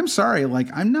I'm sorry, like,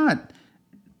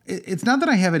 it's not that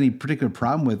I have any particular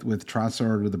problem with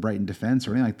Trossard with the Brighton defense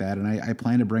or anything like that. And I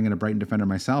plan to bring in a Brighton defender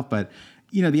myself, but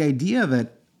the idea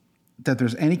that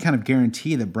there's any kind of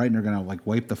guarantee that Brighton are going to like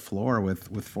wipe the floor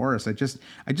with Forest, I just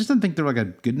don't think they're like a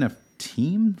good enough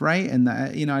team, right? And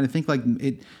I think like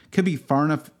it could be far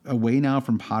enough away now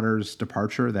from Potter's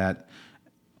departure that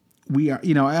we are,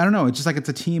 I don't know. It's just like it's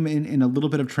a team in a little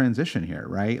bit of transition here,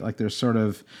 right? Like there's sort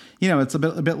of, it's a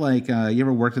bit like you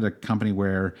ever worked at a company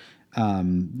where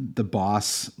the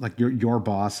boss, like your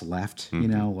boss left,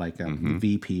 like a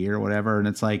VP or whatever. And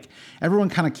it's like everyone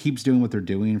kind of keeps doing what they're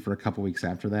doing for a couple weeks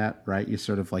after that, right? You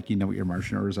sort of like, what your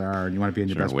marching orders are and you want to be in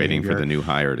your best waiting behavior. For the new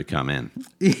hire to come in.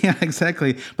 Yeah,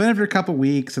 exactly. But after a couple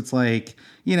weeks, it's like,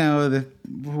 the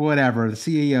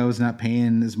CEO is not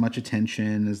paying as much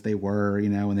attention as they were,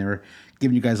 when they were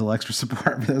giving you guys a little extra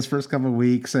support for those first couple of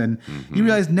weeks. And you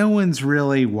realize no one's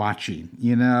really watching,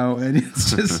 and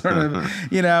it's just sort of,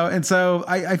 and so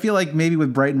I feel like maybe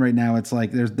with Brighton right now, it's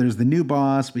like there's the new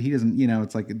boss, but he doesn't,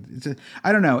 it's like,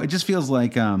 I don't know. It just feels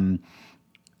like,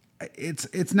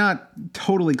 it's not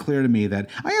totally clear to me that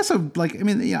I also like,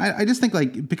 I just think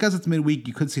like, because it's midweek,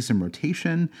 you could see some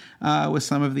rotation, with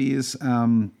some of these,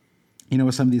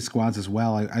 with some of these squads as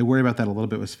well. I worry about that a little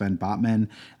bit with Sven Botman,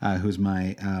 who's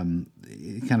my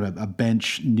kind of a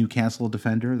bench Newcastle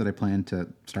defender that I plan to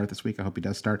start this week. I hope he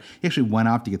does start. He actually went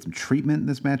off to get some treatment in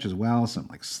this match as well, so I'm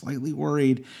like slightly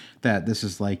worried that this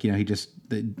is like,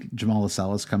 Jamal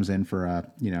Lascelles comes in for,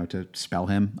 to spell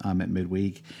him at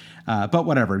midweek. But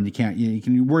whatever, and you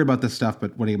can worry about this stuff,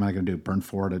 but what am I going to do? Burn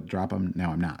 4 to drop him? No,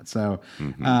 I'm not. So,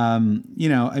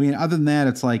 other than that,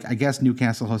 it's like, I guess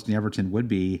Newcastle hosting Everton would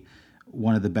be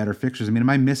one of the better fixtures. Am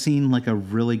I missing like a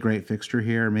really great fixture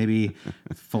here? Maybe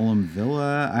Fulham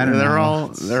Villa? I don't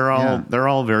know. They're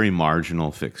all very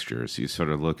marginal fixtures. You sort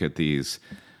of look at these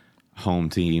home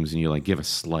teams and you like give a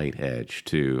slight edge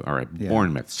to, all right,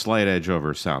 Bournemouth, slight edge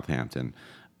over Southampton.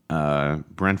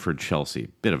 Brentford, Chelsea,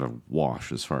 bit of a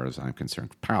wash as far as I'm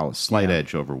concerned. Palace, slight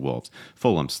edge over Wolves.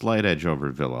 Fulham, slight edge over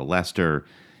Villa. Leicester,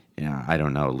 I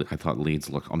don't know. I thought Leeds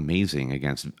looked amazing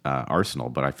against Arsenal,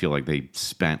 but I feel like they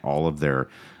spent all of their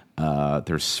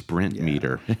sprint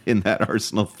meter in that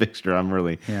Arsenal fixture. I'm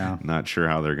really not sure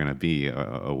how they're going to be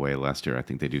away Leicester. I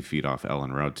think they do feed off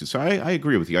Ellen Road too. So I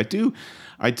agree with you. I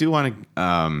do want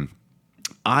to.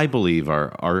 I believe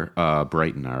our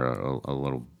Brighton are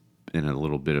in a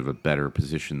little bit of a better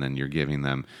position than you're giving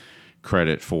them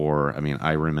credit for.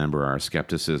 I remember our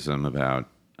skepticism about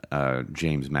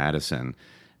James Maddison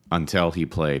until he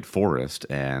played Forest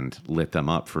and lit them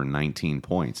up for 19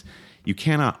 points. You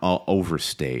cannot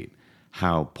overstate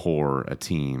how poor a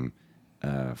team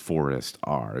Forest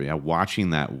are.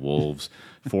 Watching that Wolves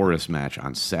Forest match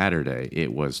on Saturday,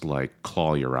 it was like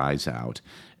claw your eyes out.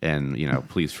 And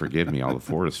please forgive me, all the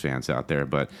Forest fans out there,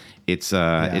 but it's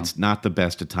not the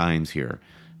best of times here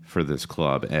for this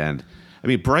club. And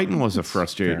Brighton was a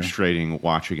frustrating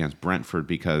watch against Brentford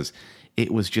because it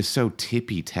was just so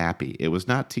tippy-tappy. It was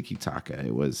not tiki-taka.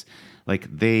 It was like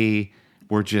they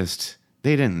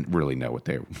didn't really know what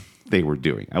they were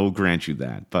doing. I will grant you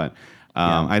that. But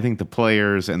I think the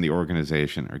players and the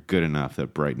organization are good enough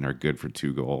that Brighton are good for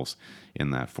 2 goals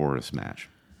in that Forest match.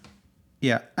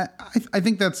 Yeah, I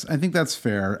think that's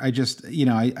fair. I just,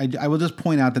 I will just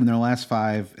point out that in their last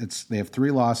 5, they have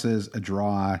 3 losses, a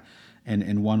draw,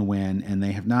 and 1 win, and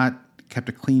they have not kept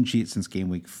a clean sheet since game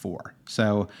week 4.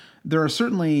 So there are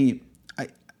certainly,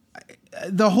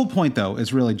 the whole point though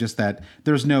is really just that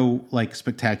there's no like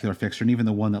spectacular fixture, and even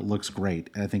the one that looks great,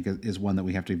 I think, is one that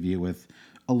we have to view with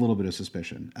a little bit of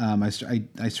suspicion. I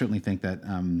certainly think that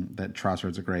that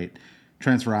Trossard's a great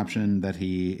transfer option, that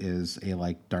he is a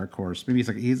like dark horse. Maybe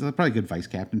he's probably a good vice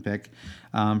captain pick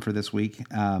for this week.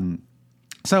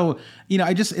 So,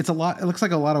 it's a lot. It looks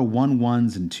like a lot of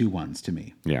 1-1s and 2-1s to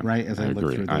me. Yeah, right. As I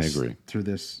look agree. through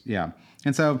this, yeah.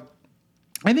 And so,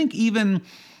 I think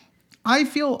I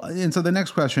feel, and so the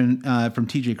next question from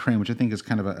TJ Crane, which I think is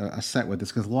kind of a set with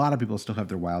this, because a lot of people still have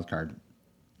their wild card,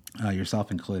 yourself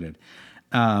included.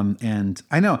 And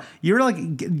I know you're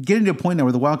like getting to a point now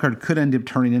where the wild card could end up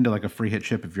turning into like a free hit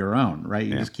chip of your own, right?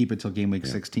 You just keep it till game week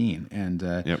 16 and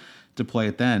to play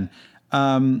it then.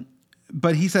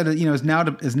 But he said, is now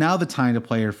the time to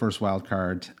play your first wild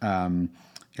card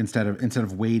instead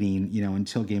of waiting,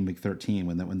 until game week 13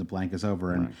 when the blank is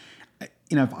over. And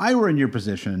if I were in your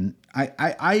position,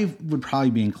 I would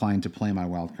probably be inclined to play my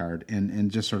wild card and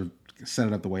just sort of set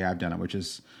it up the way I've done it, which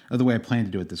is the way I plan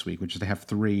to do it this week, which is to have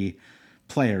 3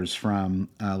 players from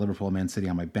Liverpool and Man City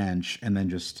on my bench, and then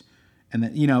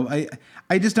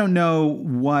I just don't know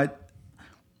what.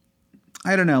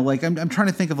 I don't know. Like I'm trying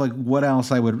to think of like what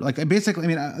else I would like.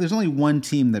 There's only one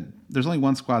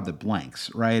squad that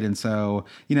blanks, right? And so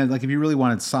like if you really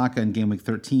wanted Saka in game week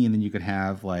 13, then you could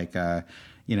have like a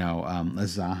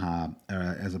Zaha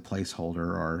as a placeholder,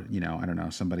 or I don't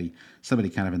know, somebody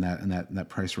kind of in that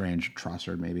price range,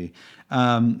 Trossard maybe.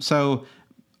 So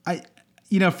I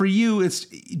for you, is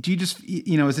it just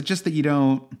that you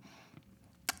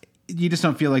just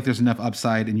don't feel like there's enough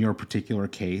upside in your particular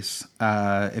case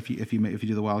if you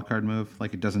do the wild card move,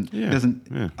 like it doesn't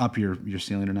up your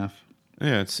ceiling enough?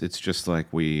 Yeah, it's just like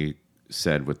we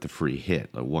said with the free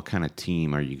hit. Like, what kind of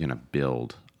team are you going to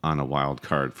build on a wild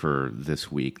card for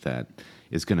this week that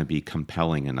is going to be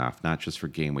compelling enough, not just for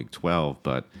game week 12,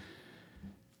 but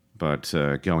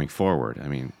going forward? I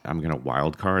mean, I'm going to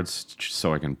wild cards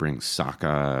so I can bring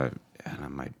Saka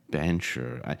on my bench,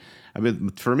 or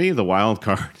for me, the wild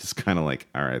card is kind of like,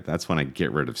 all right, that's when I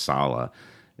get rid of Salah,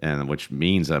 and which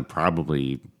means I'm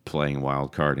probably playing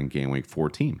wild card in game week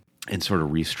 14 and sort of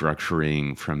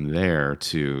restructuring from there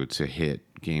to hit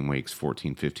game weeks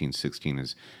 14, 15, 16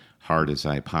 as hard as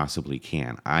I possibly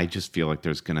can. I just feel like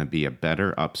there's going to be a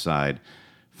better upside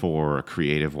for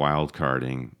creative wild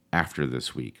carding after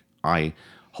this week. I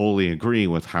wholly agree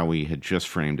with how we had just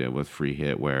framed it with free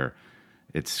hit, where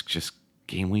it's just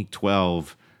game week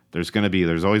 12.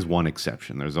 There's always one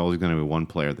exception. There's always going to be one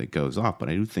player that goes off, but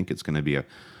I do think it's going to be a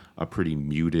pretty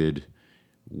muted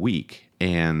week.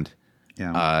 And,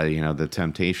 the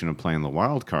temptation of playing the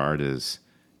wild card is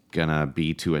going to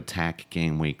be to attack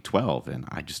game week 12. And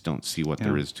I just don't see what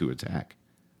there is to attack.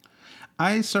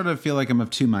 I sort of feel like I'm of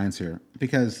two minds here,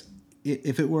 because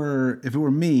if it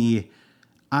were me,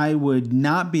 I would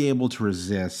not be able to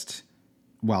resist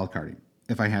wildcarding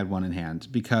if I had one in hand,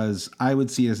 because I would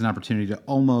see it as an opportunity to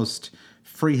almost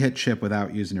free hit chip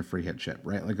without using a free hit chip,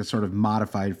 right? Like a sort of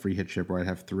modified free hit chip where I'd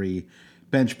have 3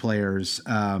 bench players,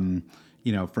 from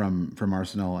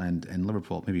Arsenal and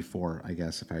Liverpool, maybe 4, I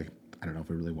guess, if I don't know if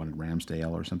we really wanted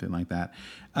Ramsdale or something like that.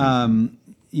 And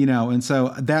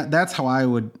so that's how I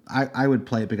would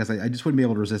play it, because I just wouldn't be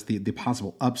able to resist the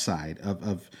possible upside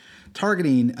of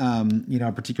targeting,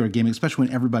 a particular game, especially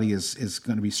when everybody is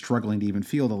going to be struggling to even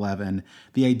field 11.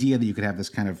 The idea that you could have this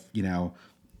kind of,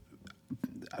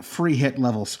 free hit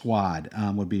level squad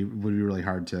would be really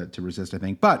hard to resist, I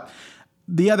think. But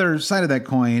the other side of that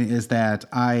coin is that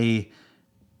I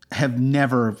have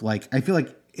never, I feel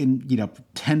like in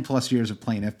 10 plus years of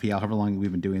playing FPL, however long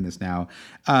we've been doing this now,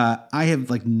 I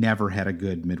have never had a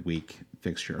good midweek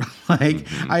fixture.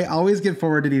 I always get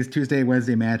forward to these Tuesday,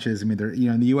 Wednesday matches. I mean, they're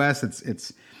in the US,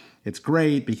 it's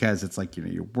great because it's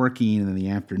you're working, and in the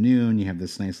afternoon you have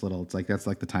this nice little. It's that's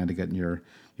the time to get in your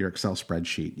Excel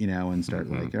spreadsheet, and start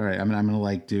all right, I'm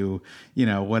gonna do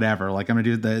whatever. I'm gonna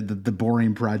do the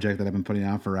boring project that I've been putting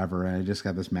out forever, and I just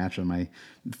got this match on my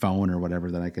phone or whatever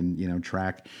that I can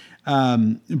track.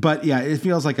 But yeah, it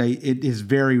feels like it is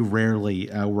very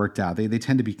rarely worked out. They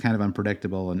tend to be kind of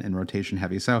unpredictable and rotation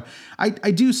heavy. So I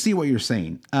do see what you're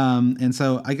saying, and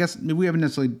so I guess we haven't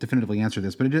necessarily definitively answered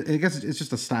this, but I guess it's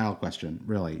just a style question,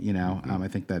 really. I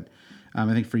think that I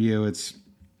think for you it's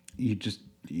you just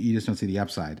don't see the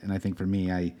upside, and I think for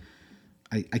me I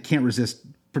can't resist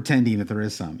pretending that there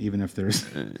is some, even if there's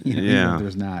even if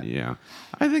there's not. Yeah,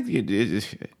 I think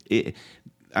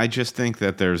I just think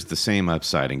that there's the same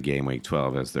upside in game week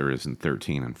 12 as there is in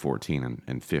 13 and 14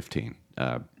 and 15,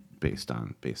 based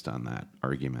on that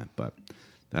argument. But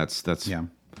that's the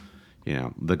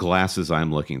glasses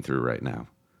I'm looking through right now.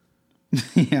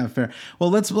 Yeah, fair. Well,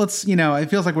 let's it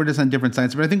feels like we're just on different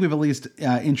sides, but I think we've at least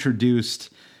introduced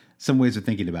some ways of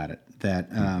thinking about it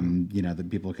that that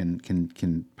people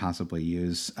can possibly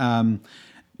use.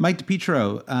 Mike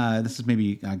DiPietro, this is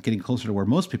maybe getting closer to where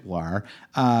most people are,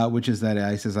 which is that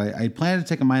he says, I plan to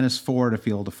take a -4 to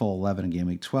field a full 11 in game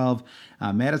week 12.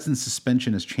 Madison's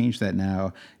suspension has changed that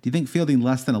now. Do you think fielding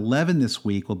less than 11 this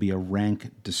week will be a rank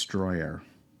destroyer?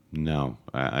 No,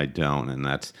 I don't. And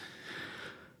that's,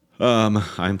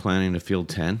 I'm planning to field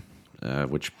 10,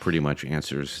 which pretty much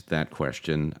answers that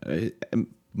question.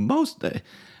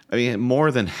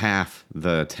 More than half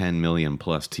the 10 million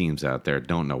plus teams out there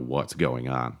don't know what's going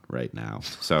on right now.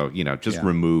 So, just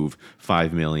remove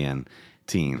 5 million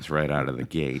teams right out of the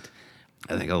gate.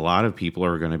 I think a lot of people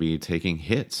are going to be taking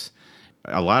hits.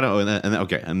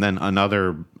 And then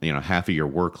another, half of your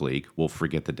work league will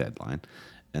forget the deadline.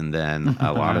 And then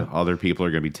a lot of other people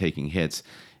are going to be taking hits.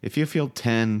 If you field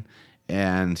 10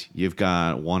 and you've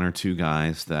got one or two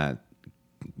guys that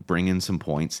bring in some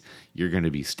points, you're going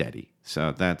to be steady.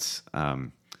 So that's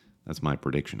my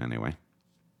prediction anyway.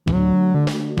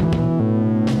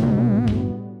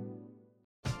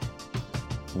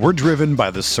 We're driven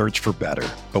by the search for better.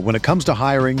 But when it comes to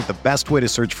hiring, the best way to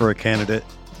search for a candidate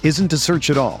isn't to search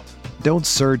at all. Don't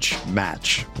search,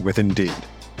 match with Indeed.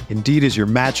 Indeed is your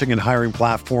matching and hiring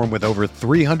platform with over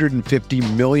 350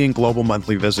 million global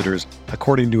monthly visitors,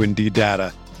 according to Indeed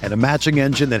data, and a matching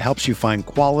engine that helps you find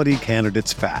quality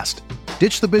candidates fast.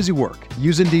 Ditch the busy work.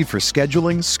 Use Indeed for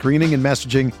scheduling, screening, and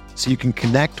messaging so you can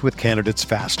connect with candidates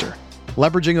faster.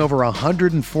 Leveraging over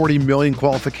 140 million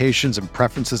qualifications and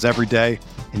preferences every day,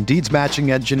 Indeed's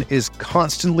matching engine is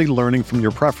constantly learning from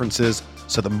your preferences,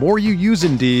 so the more you use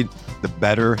Indeed, the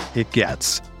better it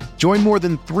gets. Join more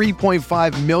than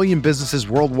 3.5 million businesses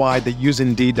worldwide that use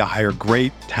Indeed to hire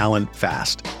great talent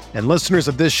fast. And listeners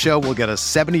of this show will get a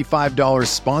 $75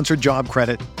 sponsored job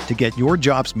credit to get your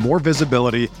jobs more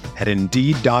visibility at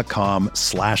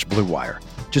Indeed.com/Blue Wire.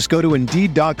 Just go to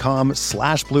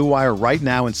Indeed.com/Blue Wire right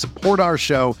now and support our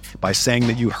show by saying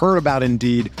that you heard about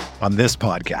Indeed on this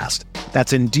podcast.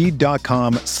 That's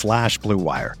Indeed.com/Blue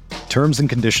Wire. Terms and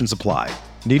conditions apply.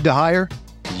 Need to hire?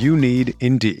 You need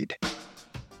Indeed.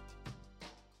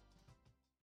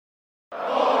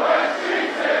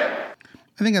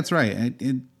 I think that's right.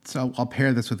 So I'll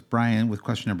pair this with Brian with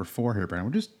question number 4 here, Brian.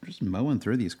 We're just mowing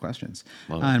through these questions.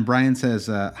 And Brian says,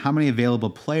 how many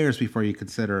available players before you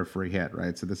consider a free hit,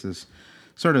 right? So this is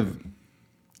sort of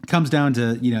comes down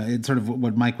to, it's sort of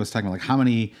what Mike was talking about,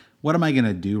 like what am I going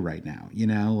to do right now?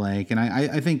 And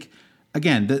I think,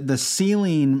 again, the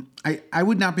ceiling, I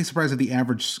would not be surprised if the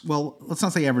average, well, let's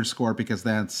not say average score because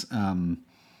that's,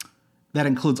 that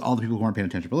includes all the people who aren't paying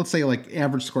attention. But let's say like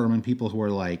average score among people who are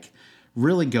like,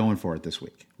 really going for it this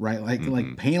week, right?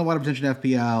 Like paying a lot of attention to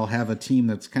FPL, have a team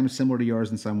that's kind of similar to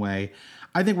yours in some way.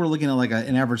 I think we're looking at like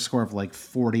an average score of like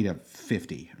 40 to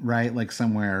 50, right? Like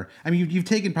somewhere. I mean, you've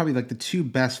taken probably like the 2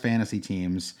 best fantasy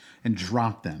teams and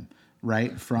dropped them,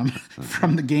 right, from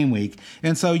the game week,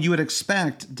 and so you would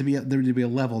expect there to be a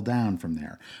level down from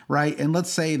there, right? And let's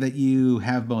say that you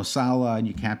have Mo Salah and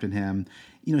you captain him.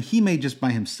 He may just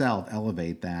by himself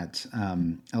elevate that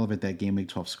game week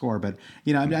 12 score. But,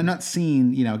 I'm not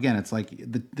seeing, again, it's like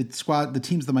the squad, the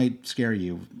teams that might scare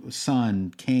you,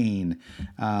 Son, Kane,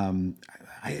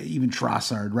 even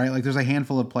Trossard, right? Like there's a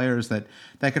handful of players that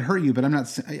could hurt you, but I'm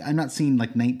not seeing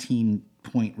like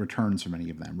 19-point returns from any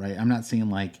of them, right? I'm not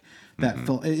seeing like that.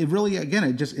 It really, again,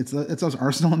 it's those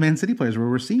Arsenal and Man City players where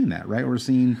we're seeing that, right? We're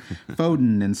seeing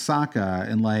Foden and Saka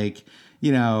and like, I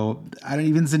don't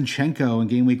even Zinchenko in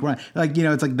game week 1. Like,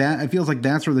 it's like that. It feels like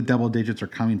that's where the double digits are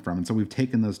coming from. And so we've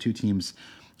taken those 2 teams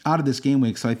out of this game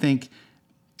week. So I think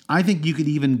you could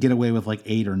even get away with like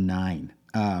 8 or 9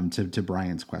 to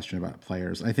Brian's question about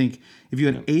players. I think if you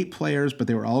had 8 players, but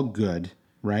they were all good,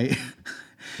 right?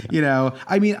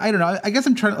 I mean, I don't know. I guess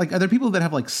I'm trying to like, are there people that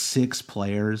have like 6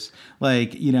 players?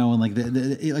 Like, and like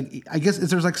like, I guess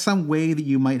there's like some way that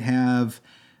you might have,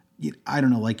 I don't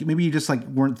know, like maybe you just like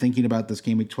weren't thinking about this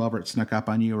game week 12 or it snuck up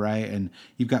on you, right? And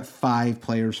you've got 5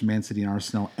 players from Man City and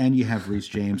Arsenal, and you have Reece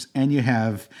James, and you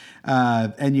have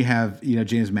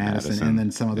James Maddison, and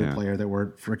then some other player that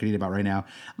we're forgetting about right now.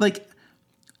 Like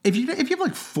if you have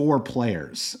like 4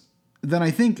 players, then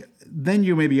I think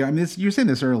you maybe, I mean, you were saying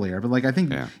this earlier, but like I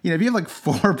think if you have like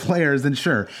 4 players, then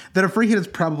sure, that a free hit is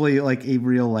probably like a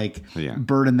real like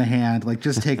bird in the hand, like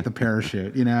just take the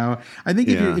parachute. I think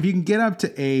if you can get up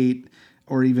to 8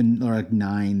 or even like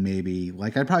 9, maybe,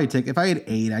 like I'd probably take, if I had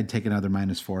 8, I'd take another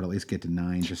 -4 to at least get to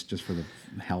 9, just for the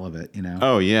hell of it.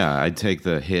 Oh yeah, I'd take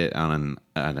the hit on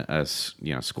a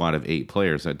squad of 8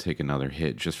 players. I'd take another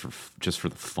hit just for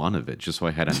the fun of it, just so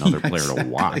I had another player to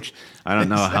watch. I don't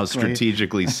know how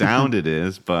strategically sound it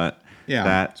is, but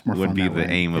that would be the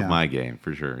aim of my game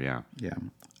for sure. Yeah,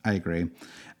 I agree.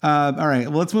 All right.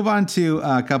 Well, let's move on to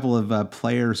a couple of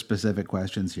player-specific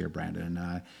questions here,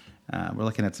 Brandon. We're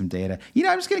looking at some data.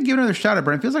 I'm just going to give another shout out,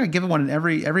 Brandon. It feels like I give one in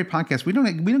every podcast. We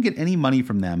don't get any money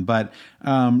from them, but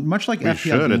much like We FPL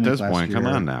should Game at Week this last point. year, Come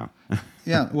on now.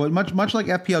 Yeah, well, much like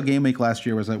FPL Game Week last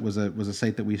year was a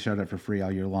site that we shouted out for free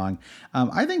all year long.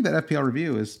 I think that FPL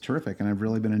Review is terrific, and I've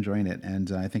really been enjoying it.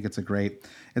 And I think it's a great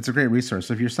resource.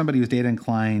 So if you're somebody who's data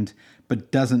inclined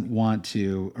but doesn't want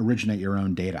to originate your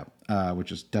own data,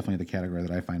 which is definitely the category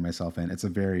that I find myself in, it's a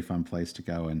very fun place to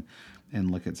go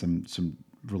and look at some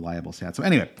reliable stats. So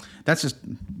anyway, that's just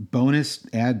bonus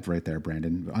ad right there,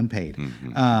 Brandon, unpaid.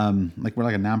 Like we're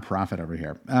like a nonprofit over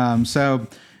here. So.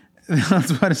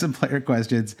 Let's go to some player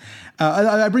questions.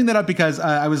 I bring that up because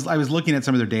I was looking at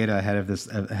some of their data ahead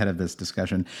of this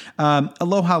discussion.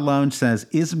 Aloha Lounge says,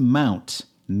 is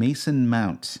Mason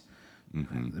Mount,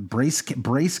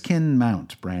 Bracekin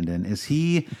Mount, Brandon, is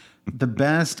he the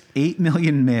best 8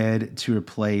 million mid to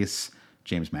replace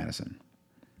James Madison?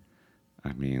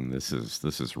 I mean, this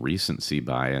is recency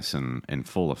bias in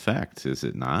full effect, is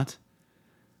it not?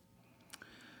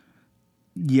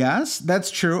 Yes, that's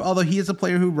true. Although he is a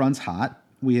player who runs hot.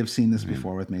 We have seen this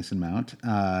before with Mason Mount.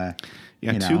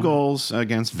 2 goals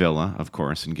against Villa, of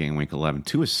course, in game week 11.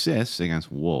 2 assists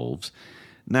against Wolves.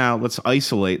 Now, let's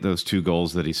isolate those 2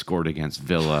 goals that he scored against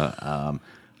Villa.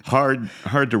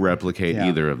 Hard to replicate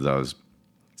either of those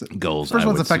goals. First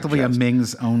one's effectively a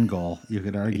Mings own goal, you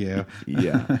could argue.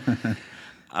 Yeah.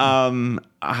 I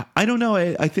don't know.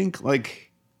 I think like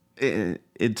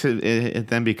it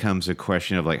then becomes a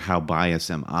question of like how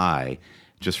biased am I,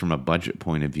 just from a budget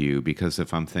point of view? Because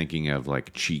if I'm thinking of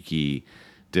like cheeky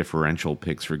differential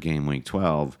picks for game week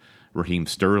 12, Raheem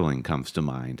Sterling comes to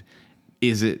mind.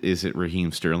 Is it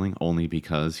Raheem Sterling only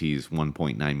because he's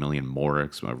 1.9 million more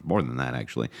than that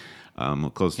actually,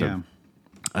 close to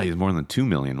he's more than 2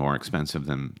 million more expensive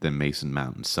than Mason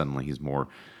Mount, and suddenly he's more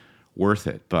worth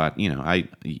it. But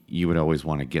you would always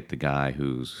want to get the guy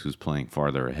who's playing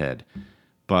farther ahead.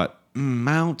 But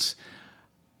Mount,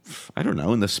 I don't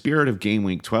know, in the spirit of game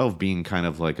week 12 being kind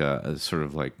of like a sort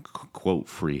of like quote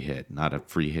free hit, not a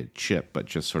free hit chip, but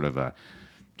just sort of a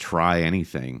try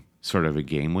anything sort of a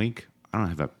game week, I don't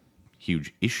have a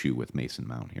huge issue with Mason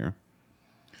Mount here.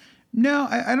 No,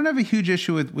 I don't have a huge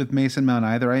issue with Mason Mount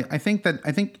either. I think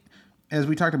as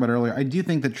we talked about earlier, I do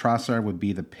think that Trossard would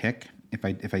be the pick if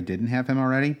I didn't have him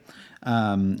already.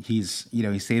 He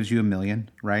saves you $1 million,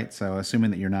 right? So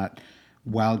assuming that you're not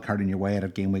wild carding your way out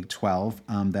of game week 12,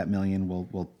 that $1 million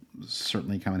will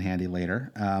certainly come in handy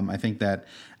later. I think that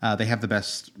they have the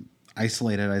best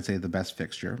isolated, I'd say the best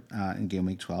fixture in game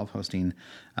week 12, hosting,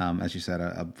 as you said,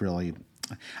 a really,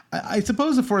 I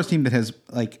suppose a Forest team that has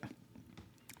like,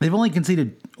 they've only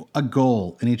conceded a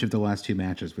goal in each of the last 2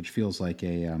 matches, which feels like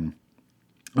a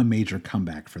major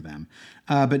comeback for them.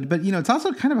 But it's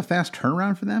also kind of a fast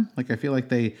turnaround for them. Like I feel like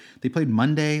they played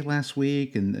Monday last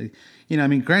week, and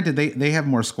granted they have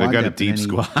more squad. They've got a depth deep than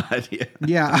squad.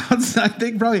 Yeah, I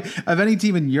think probably of any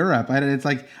team in Europe. It's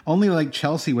like only like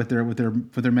Chelsea with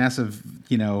their massive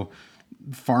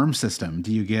farm system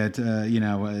do you get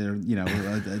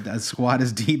a squad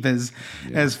as deep as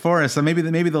Forest. So maybe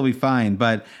they'll be fine.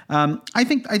 But I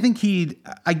think I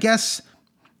guess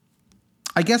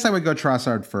I would go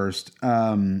Trossard first,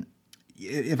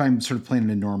 if I'm sort of playing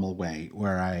in a normal way,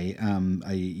 where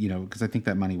because I think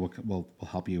that money will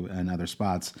help you in other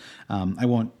spots. I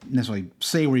won't necessarily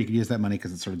say where you could use that money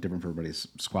because it's sort of different for everybody's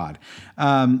squad.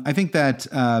 I think that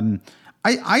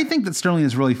I think that Sterling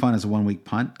is really fun as a 1 week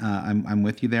punt. I'm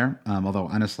with you there. Although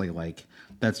honestly, like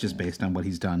that's just based on what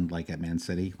he's done, like at Man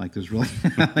City. Like there's really,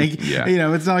 it's not like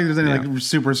there's any like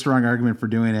super strong argument for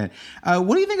doing it.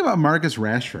 What do you think about Marcus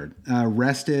Rashford?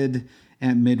 Rested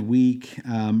at midweek,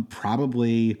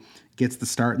 probably gets the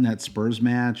start in that Spurs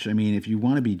match. I mean, if you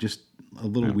want to be just a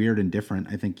little weird and different,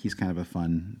 I think he's kind of a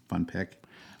fun pick.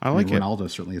 I like it. Ronaldo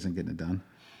certainly isn't getting it done.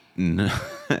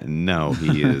 No,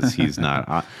 he is. He's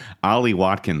not. Ollie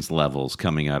Watkins levels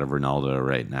coming out of Ronaldo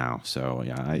right now. So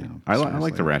yeah, I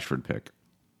like the Rashford pick.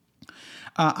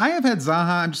 I have had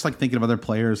Zaha. I'm just like thinking of other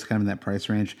players kind of in that price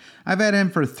range. I've had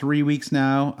him for 3 weeks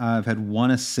now. I've had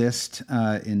 1 assist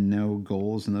in no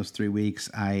goals in those 3 weeks.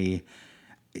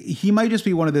 He might just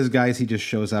be one of those guys. He just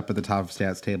shows up at the top of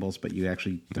stats tables, but you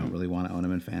actually don't really want to own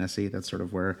him in fantasy. That's sort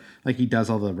of where like he does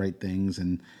all the right things,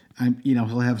 and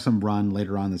he'll have some run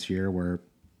later on this year where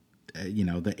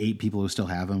the 8 people who still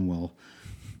have him will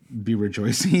be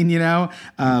rejoicing,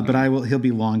 but he'll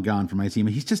be long gone from my team.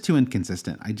 He's just too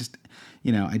inconsistent. I don't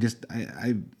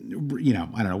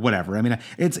know, whatever. I mean,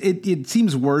 it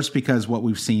seems worse because what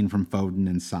we've seen from Foden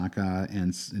and Saka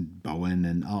and Bowen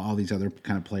and all these other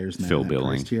kind of players in Phil that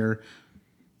Billing here.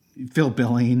 Phil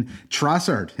Billing,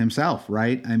 Trossard himself,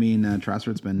 right? I mean,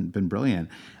 Trossard's been brilliant.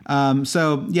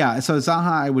 So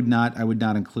Zaha, I would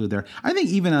not include there. I think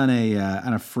even on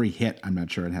a free hit, I'm not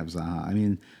sure I'd have Zaha. I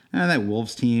mean, that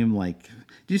Wolves team, like,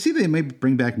 do you see they may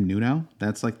bring back Nuno?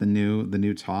 That's like the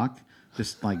new talk.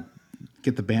 Just like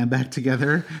get the band back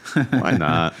together. Why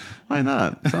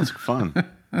not? Sounds fun.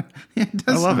 It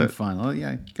does I love sound it. fun. Well,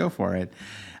 yeah, go for it.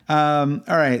 All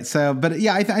right. So, but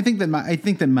yeah, I think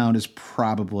that Mount is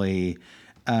probably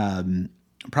the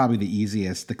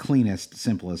easiest, the cleanest,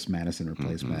 simplest Maddison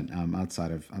replacement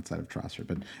outside of Trossard.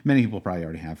 But many people probably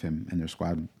already have him in their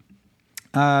squad.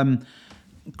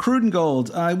 Crude and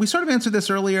Gold. We sort of answered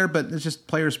this earlier, but it's just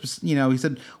players. He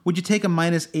said, "Would you take a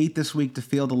 -8 this week to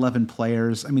field 11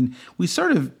 players?" I mean, we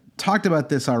sort of talked about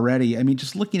this already. I mean,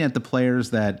 just looking at the players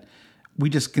that we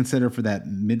just consider for that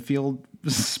midfield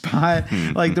spot,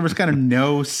 like there was kind of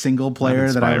no single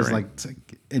player that I was like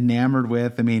enamored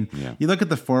with. I mean, you look at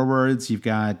the forwards, you've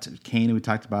got Kane, who we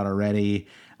talked about already.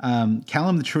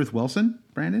 Callum the Truth Wilson,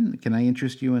 Brandon, can I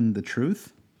interest you in the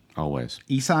truth? Always.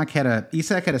 Isak had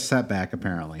a setback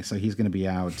apparently, so he's going to be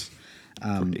out.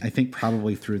 I think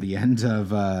probably through the end of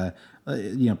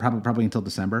probably until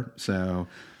December. So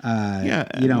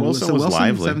Wilson was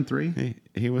lively. 7-3.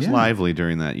 He was lively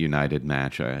during that United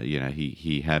match.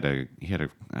 He had a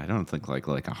I don't think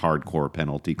like a hardcore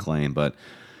penalty claim, but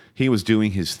he was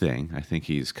doing his thing. I think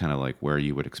he's kind of like where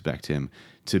you would expect him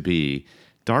to be.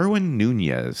 Darwin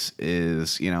Nunez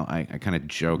is, I kind of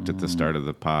joked at the start of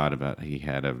the pod about he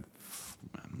had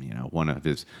one of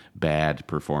his bad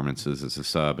performances as a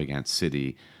sub against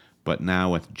City, but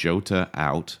now with Jota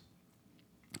out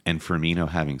and Firmino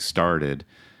having started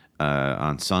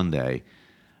on Sunday,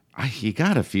 you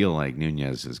got to feel like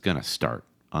Nunez is going to start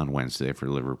on Wednesday for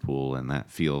Liverpool, and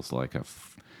that feels like I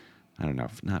don't know,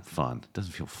 not fun. It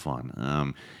doesn't feel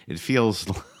fun. It feels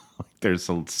like there's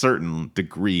a certain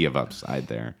degree of upside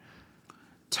there.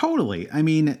 Totally. I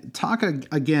mean, talk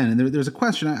again, and there's a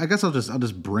question. I guess I'll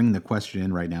just bring the question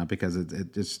in right now because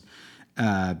it just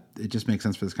makes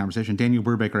sense for this conversation. Daniel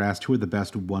Brubaker asked, "Who are the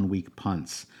best 1 week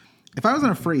punts?" If I was on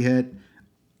a free hit,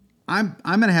 I'm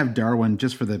gonna have Darwin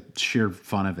just for the sheer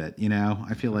fun of it.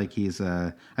 I feel like he's.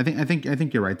 I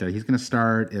think you're right there. He's gonna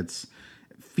start. It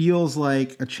feels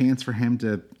like a chance for him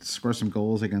to score some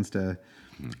goals against a.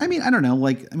 I mean, I don't know.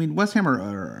 West Ham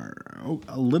are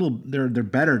a little. They're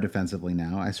better defensively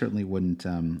now. I certainly wouldn't.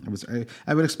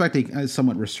 I would expect a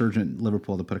somewhat resurgent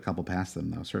Liverpool to put a couple past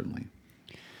them, though. Certainly.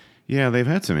 Yeah, they've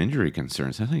had some injury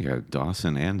concerns. I think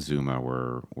Dawson and Zuma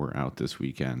were out this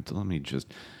weekend. Let me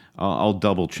just. I'll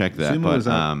double check that. Zuma was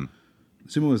out.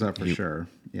 Zuma was out for sure.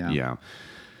 Yeah. Yeah.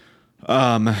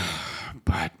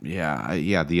 But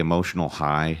the emotional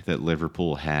high that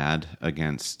Liverpool had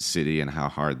against City and how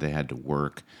hard they had to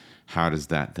work, how does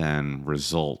that then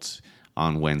result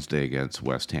on Wednesday against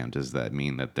West Ham? Does that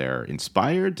mean that they're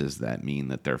inspired? Does that mean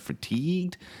that they're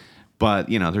fatigued? But,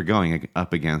 they're going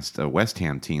up against a West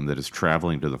Ham team that is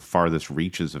traveling to the farthest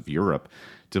reaches of Europe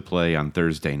to play on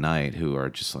Thursday night, who are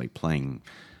just like playing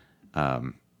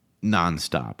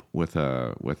nonstop with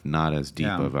not as deep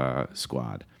of a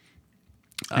squad.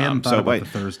 I haven't thought about the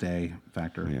Thursday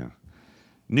factor. Yeah.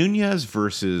 Nunez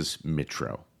versus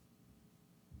Mitro.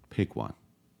 Pick one.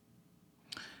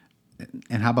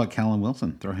 And how about Callum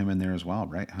Wilson? Throw him in there as well,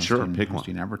 right? Pick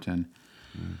one. Everton.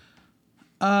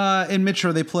 In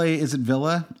Mitro, they play, is it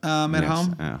Villa at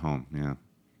home? At home, yeah.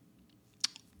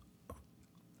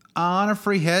 On a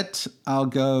free hit, I'll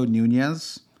go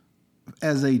Nunez.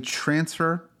 As a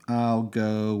transfer, I'll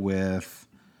go with...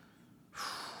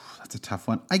 That's a tough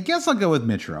one. I guess I'll go with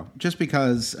Mitro, just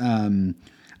because.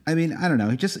 I don't know.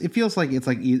 It feels like it's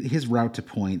like his route to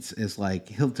points is like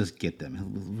he'll just get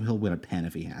them. He'll win a pen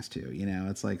if he has to.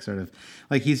 It's like sort of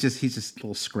like he's just a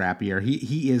little scrappier.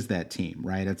 He is that team,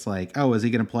 right? It's like, oh, is he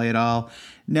going to play it all?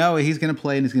 No, he's going to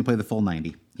play and he's going to play the full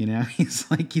 90.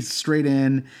 He's straight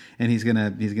in and he's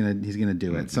gonna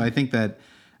do it. So I think that.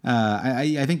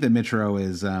 I think that Mitro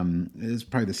is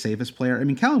probably the safest player. I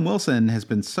mean, Callum Wilson has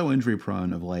been so injury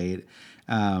prone of late.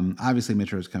 Obviously,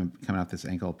 Mitro is coming off this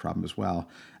ankle problem as well.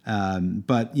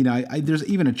 But there's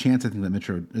even a chance I think that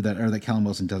that Callum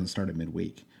Wilson doesn't start at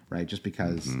midweek, right? Just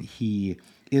because he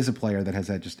is a player that has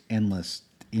had just endless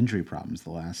injury problems the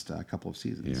last couple of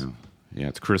seasons. Yeah,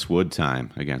 it's Chris Wood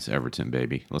time against Everton,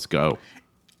 baby. Let's go.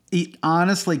 He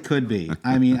honestly could be.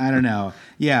 I mean, I don't know.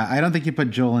 Yeah, I don't think you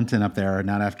put Joelinton up there.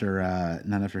 Not after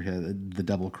the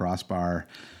double crossbar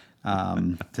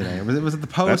today. Was it the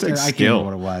post? That's I can't remember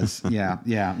what it was. Yeah.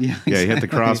 Exactly. Yeah, he hit the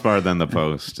crossbar, then the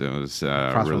post. It was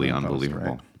really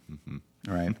unbelievable.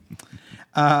 Right.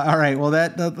 All right. Well,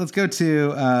 let's go to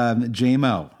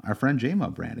JMO, our friend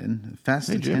JMO, Brandon. Fast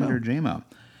tender JMO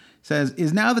says,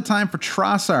 is now the time for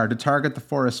Trossard to target the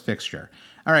Forest fixture.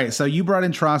 All right. So you brought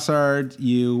in Trossard.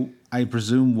 You, I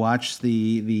presume, watched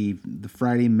the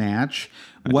Friday match.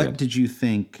 What did you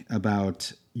think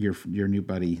about your new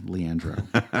buddy, Leandro?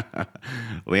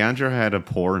 Leandro had a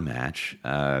poor match.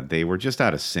 They were just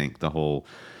out of sync, the whole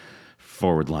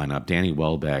forward lineup. Danny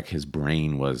Welbeck, his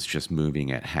brain was just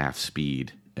moving at half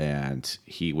speed, and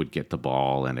he would get the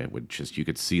ball and it would just, you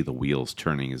could see the wheels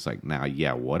turning. He's like, now,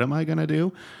 what am I going to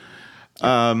do?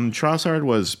 Trossard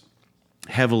was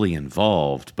heavily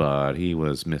involved, but he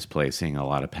was misplacing a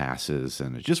lot of passes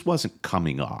and it just wasn't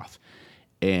coming off.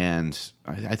 And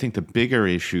I think the bigger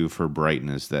issue for Brighton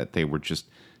is that they were just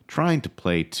trying to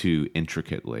play too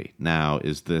intricately. Now,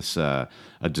 is this a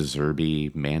De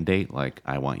Zerbi mandate? Like,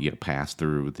 I want you to pass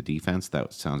through the defense?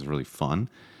 That sounds really fun.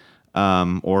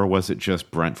 Or was it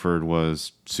just Brentford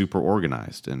was super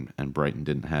organized and Brighton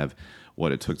didn't have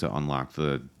what it took to unlock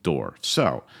the door?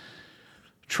 So,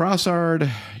 Trossard,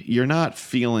 you're not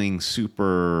feeling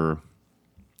super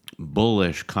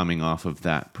bullish coming off of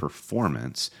that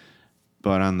performance.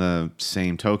 But on the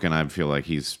same token, I feel like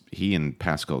he and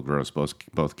Pascal Gross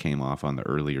both came off on the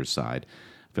earlier side.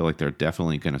 I feel like they're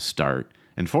definitely going to start.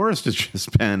 And Forest has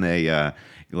just been a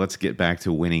let's get back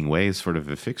to winning ways sort of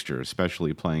a fixture,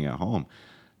 especially playing at home.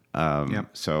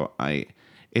 So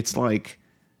it's like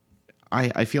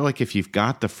I feel like if you've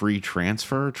got the free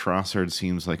transfer, Trossard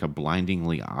seems like a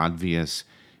blindingly obvious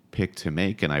pick to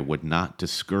make, and I would not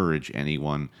discourage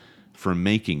anyone from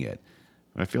making it.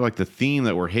 I feel like the theme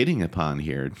that we're hitting upon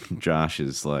here, Josh,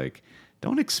 is like,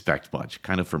 don't expect much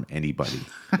kind of from anybody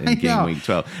in game week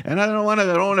 12. And I don't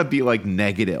want to be like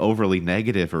overly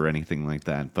negative or anything like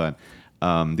that, but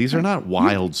these are not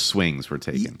wild swings we're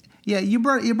taking. Yeah, you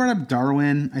brought up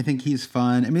Darwin. I think he's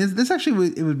fun. I mean, this actually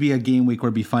it would be a game week where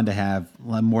it'd be fun to have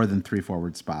more than 3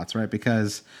 forward spots, right?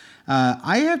 Because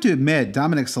I have to admit,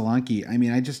 Dominic Solanke, I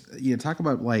mean, talk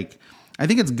about like, I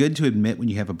think it's good to admit when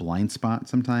you have a blind spot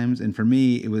sometimes. And for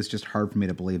me, it was just hard for me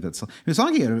to believe that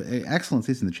Solanke had an excellent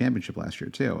season in the championship last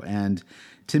year too. And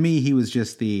to me, he was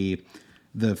just the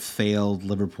failed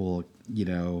Liverpool,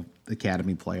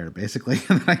 academy player, basically.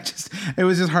 And it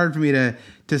was just hard for me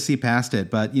to see past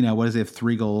it. But what does he have?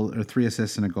 3 goals or 3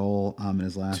 assists and a goal in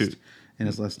his last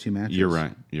 2 matches. You're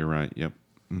right. Yep.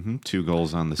 2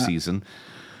 goals on the season.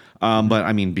 But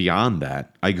I mean, beyond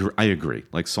that, I agree.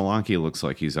 Like Solanke looks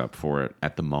like he's up for it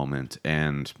at the moment,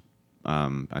 and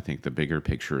I think the bigger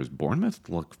picture is Bournemouth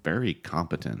look very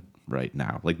competent right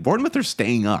now. Like Bournemouth are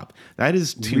staying up. That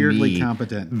is weirdly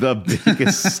competent. The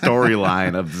biggest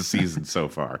storyline of the season so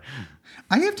far.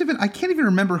 I can't even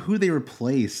remember who they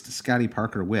replaced Scotty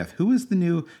Parker with. Who is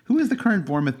the current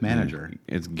Bournemouth manager?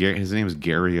 His name is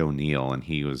Gary O'Neill, and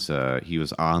he was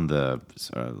on the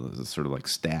sort of like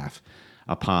staff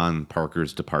upon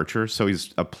Parker's departure. So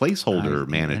he's a placeholder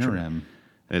manager. Interim.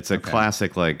 It's a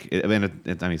classic, like,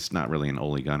 it's not really an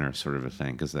Ole Gunnar sort of a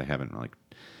thing because they haven't like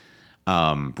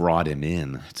brought him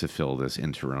in to fill this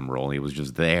interim role. He was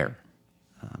just there.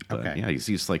 Yeah,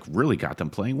 he's like really got them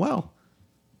playing well.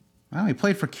 Wow, he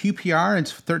played for QPR in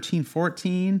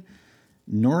 13-14,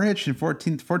 Norwich in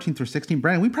 14 through 16.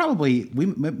 Brandon, we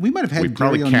might have had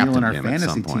Gary O'Neill in our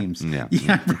fantasy teams.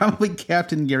 Yeah, probably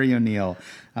captain Gary O'Neill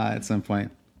at some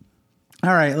point.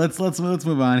 All right, let's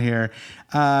move on here.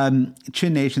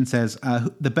 Chin Nation says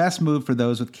the best move for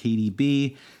those with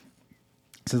KDB.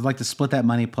 Says I'd like to split that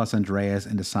money plus Andreas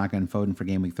into Saka and Foden for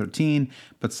game week 13,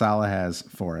 but Salah has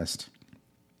Forest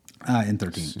in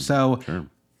 13. So sure.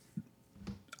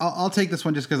 I'll take this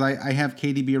one just because I have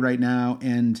KDB right now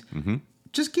and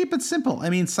just keep it simple.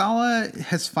 I mean, Salah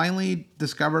has finally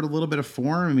discovered a little bit of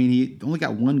form. I mean, he only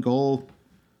got 1 goal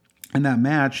in that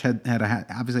match, had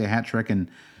obviously a hat trick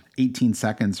in 18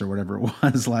 seconds or whatever it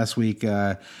was last week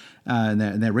in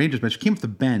that Rangers match. He came off the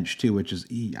bench too, which is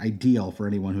ideal for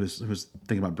anyone who's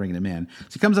thinking about bringing him in.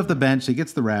 So he comes off the bench, he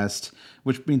gets the rest,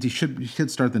 which means he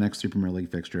should start the next 2 Premier League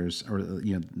fixtures, or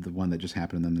the one that just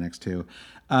happened, and then the next 2,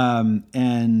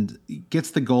 and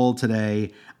gets the goal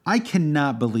today. I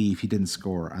cannot believe he didn't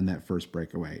score on that first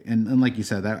breakaway. And like you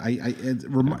said, that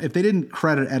if they didn't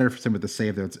credit Ederson with the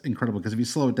save, that's incredible. Because if you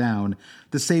slow it down,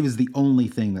 the save is the only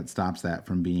thing that stops that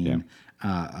from being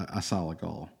a solid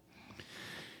goal.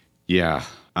 Yeah,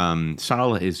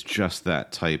 Salah is just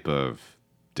that type of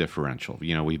differential.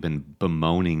 You know, we've been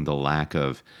bemoaning the lack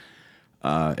of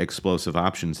explosive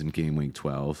options in game week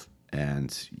 12,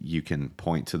 and you can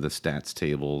point to the stats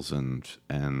tables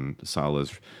and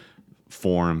Salah's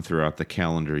form throughout the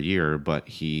calendar year, but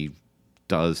he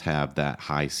does have that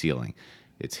high ceiling.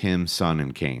 It's him, Son,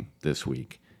 and Kane this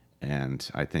week. And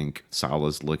I think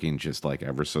Salah's looking just like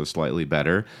ever so slightly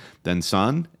better than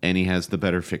Son, and he has the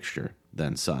better fixture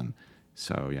than Son.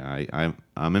 So, yeah,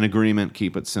 I'm in agreement.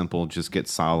 Keep it simple. Just get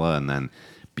Salah and then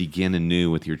begin anew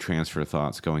with your transfer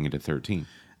thoughts going into 13.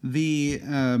 The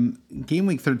game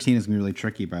week 13 is going to be really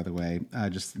tricky, by the way,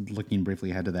 just looking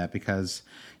briefly ahead to that, because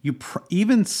you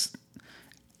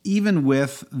even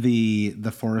with the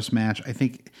Forest match, I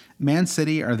think Man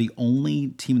City are the only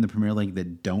team in the Premier League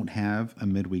that don't have a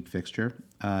midweek fixture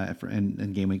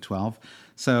in game week 12.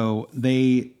 So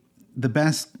the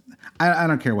best. I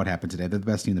don't care what happened today. They're the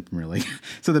best team in the Premier League.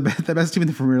 So the best team in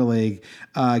the Premier League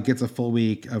gets a full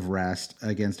week of rest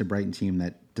against a Brighton team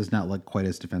that does not look quite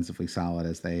as defensively solid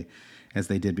as they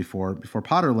did before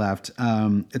Potter left. It's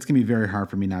going to be very hard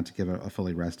for me not to give a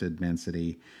fully rested Man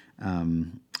City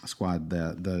squad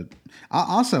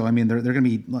also. I mean, they're going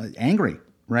to be angry,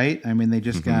 right? I mean, they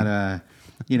just got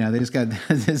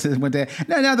this is what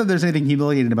not that there's anything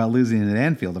humiliating about losing at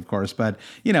Anfield, of course, but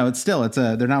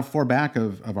they're now 4 back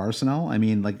of Arsenal. I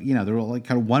mean, they're like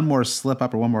kind of one more slip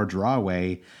up or one more draw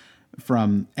away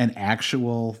from an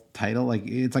actual title. Like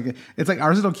it's like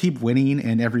Arsenal keep winning,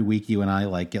 and every week you and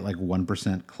I get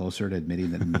 1% closer to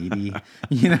admitting that maybe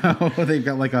they've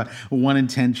got like a 1 in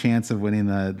 10 chance of winning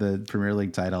the Premier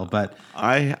League title. But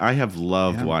I have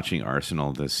loved watching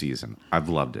Arsenal this season. I've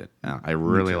loved it. I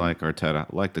really like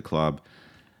Arteta, like the club.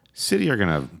 City are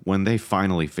gonna, when they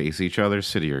finally face each other,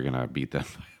 City are gonna beat them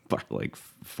by like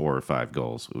 4 or 5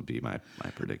 goals would be my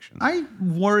prediction. I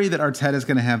worry that Arteta is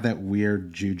going to have that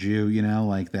weird juju,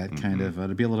 like that kind of.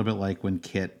 It'll be a little bit like when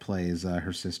Kit plays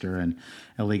her sister in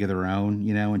A League of Their Own,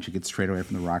 when she gets straight away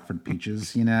from the Rockford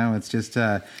Peaches. It's just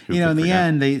in the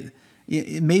end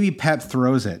maybe Pep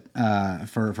throws it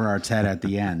for Arteta at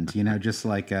the end, just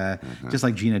like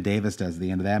Gina Davis does at the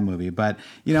end of that movie. But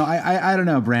I don't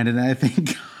know, Brandon. I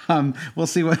think. We'll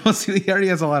see. He already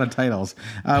has a lot of titles.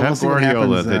 Pep we'll see Guardiola,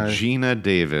 what happens. the Gina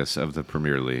Davis of the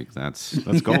Premier League. That's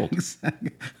gold. Yeah,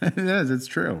 exactly. It is. It's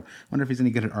true. Wonder if he's any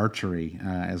good at archery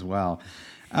as well.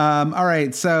 All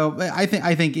right. So I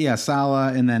think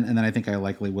Salah, and then I think I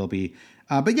likely will be.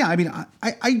 But yeah, I mean,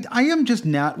 I am just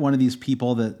not one of these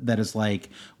people that is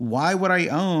like, why would I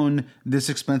own this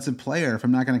expensive player if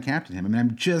I'm not going to captain him? I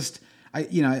mean,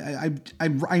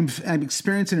 I'm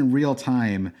experiencing in real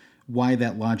time why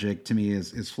that logic to me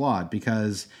is flawed,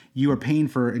 because you are paying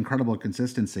for incredible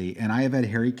consistency, and I have had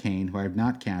Harry Kane, who I have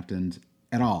not captained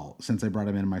at all since I brought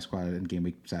him into my squad in game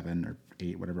week 7 or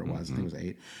 8, whatever it was. I think it was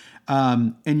 8,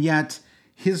 and yet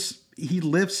he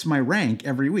lifts my rank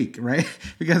every week, right?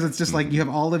 Because it's just like you have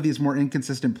all of these more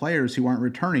inconsistent players who aren't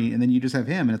returning, and then you just have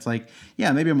him, and it's like,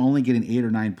 yeah, maybe I'm only getting 8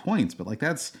 or 9 points, but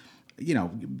that's.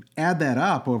 Add that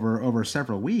up over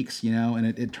several weeks, and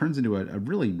it turns into a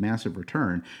really massive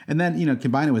return. And then,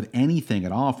 combine it with anything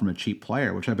at all from a cheap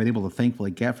player, which I've been able to thankfully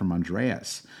get from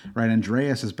Andreas, right?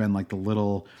 Andreas has been like the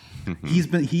little, he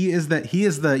is the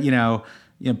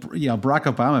Barack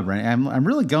Obama, Brandon. I'm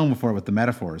really going for it with the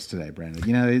metaphors today, Brandon.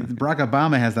 Barack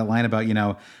Obama has that line about,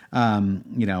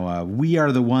 we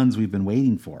are the ones we've been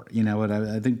waiting for.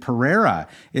 I think Pereira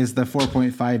is the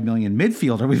 4.5 million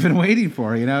midfielder we've been waiting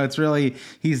for. It's really,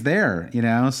 he's there,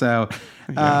 So,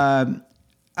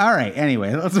 all right.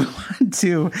 Anyway, let's move on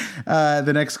to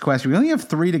the next question. We only have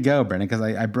 3 to go, Brandon, because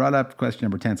I brought up question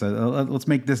number 10. So let's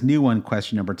make this new one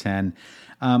question number 10.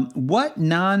 What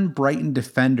non-Brighton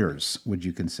defenders would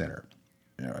you consider?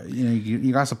 You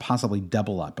can also possibly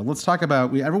double up, but let's talk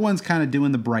about. Everyone's kind of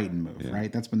doing the Brighton move,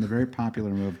 right? That's been the very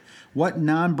popular move. What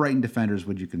non-Brighton defenders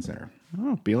would you consider?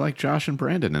 Oh, be like Josh and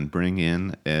Brandon and bring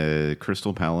in a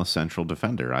Crystal Palace central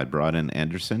defender. I brought in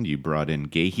Anderson. You brought in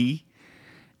Gahey,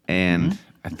 and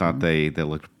I thought they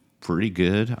looked pretty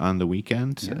good on the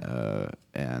weekend. Yeah.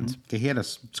 And Gahey had a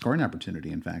scoring opportunity,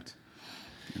 in fact.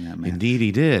 Indeed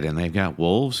he did, and they've got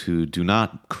Wolves who do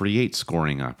not create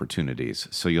scoring opportunities,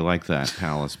 so you like that.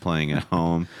 Palace playing at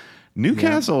home.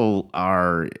 Newcastle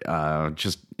are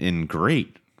just in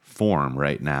great form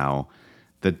right now.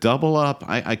 The double up,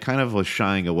 I kind of was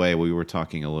shying away. We were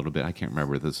talking a little bit, I can't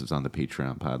remember if this was on the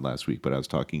Patreon pod last week, but I was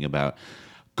talking about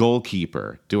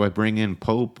goalkeeper. Do I bring in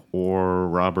Pope or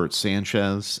Robert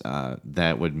Sanchez?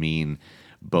 That would mean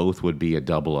both would be a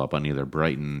double up on either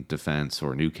Brighton defense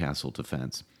or Newcastle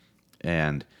defense.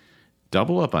 And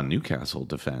double up on Newcastle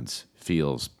defense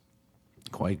feels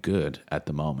quite good at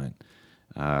the moment.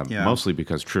 Mostly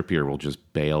because Trippier will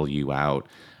just bail you out,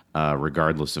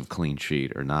 regardless of clean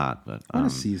sheet or not. But what a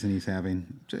season he's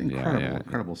having!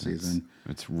 Incredible season.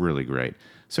 It's really great.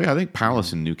 So yeah, I think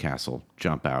Palace and Newcastle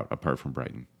jump out apart from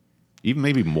Brighton, even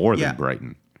maybe more than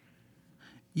Brighton.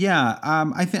 Yeah,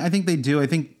 I think they do. I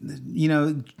think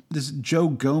this Joe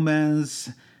Gomez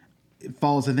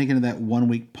falls, I think, into that 1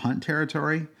 week punt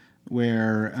territory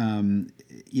where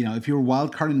if you were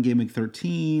wild card in game week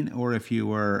 13 or if you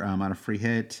were on a free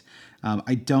hit,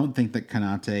 I don't think that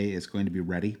Konate is going to be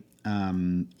ready.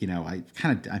 It's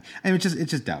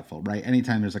just doubtful, right?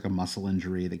 Anytime there's like a muscle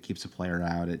injury that keeps a player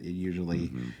out, it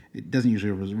doesn't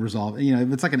usually resolve.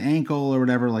 If it's like an ankle or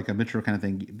whatever, like a Mitchell kind of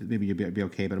thing, maybe you'd be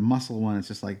okay. But a muscle one, it's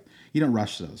just like you don't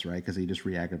rush those, right? Because you just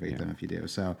re-aggravate them if you do.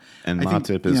 So, and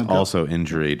Matip is also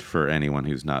injured for anyone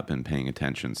who's not been paying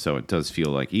attention. So it does feel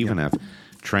like even if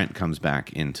Trent comes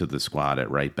back into the squad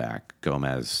at right back,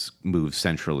 Gomez moves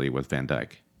centrally with Van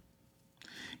Dijk.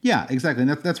 Yeah, exactly.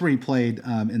 And that's where he played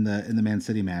in the Man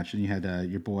City match, and you had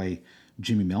your boy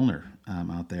Jimmy Milner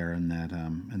out there in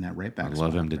that right back. I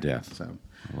love him to right death. So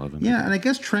I love him. Yeah, and I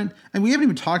guess Trent, and we haven't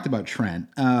even talked about Trent,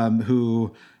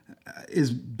 who is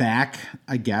back.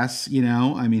 I guess he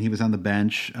was on the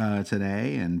bench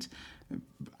today, and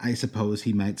I suppose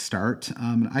he might start.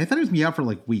 I thought he was gonna be out for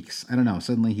like weeks. I don't know.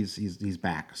 Suddenly he's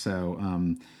back.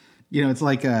 So. It's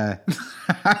like I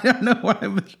don't know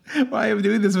why I'm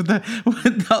doing this with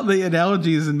all the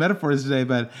analogies and metaphors today,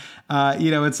 but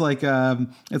it's like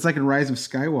in Rise of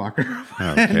Skywalker.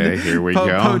 Okay, here we go.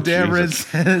 Poe Dameron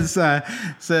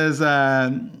says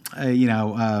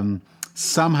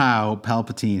somehow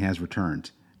Palpatine has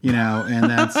returned. And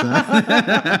that's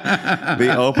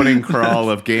the opening crawl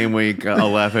of game week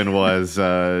 11 was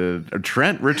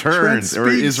Trent returns or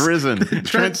is risen.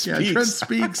 Trent speaks. Trent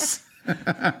speaks.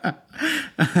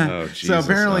 Oh, Jesus.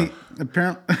 So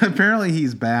apparently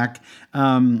he's back.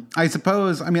 I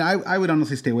suppose. I would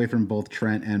honestly stay away from both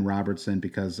Trent and Robertson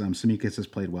because Tsimikas has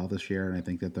played well this year, and I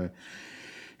think that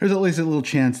there's at least a little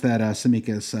chance that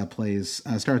Tsimikas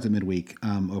starts at midweek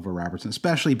over Robertson,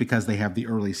 especially because they have the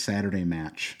early Saturday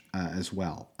match as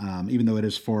well. Even though it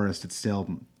is Forest, it's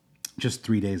still just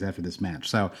 3 days after this match.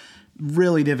 So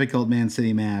really difficult Man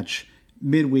City match.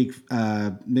 Midweek,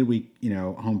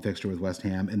 home fixture with West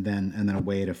Ham, and then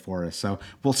away to Forest. So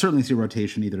we'll certainly see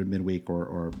rotation either midweek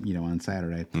or on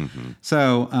Saturday. Mm-hmm.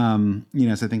 So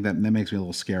so I think that makes me a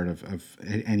little scared of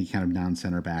any kind of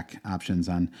non-center back options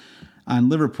on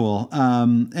Liverpool.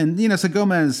 So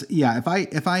Gomez,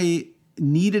 if I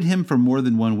needed him for more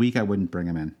than 1 week, I wouldn't bring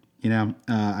him in.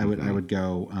 I would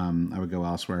go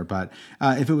elsewhere. But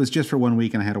if it was just for 1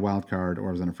 week and I had a wild card or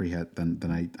I was on a free hit,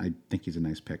 then I think he's a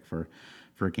nice pick for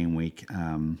a game week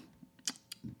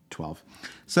 12.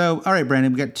 So, all right,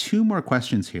 Brandon, we got two more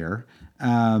questions here.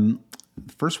 The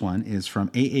first one is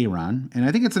from Aaron, and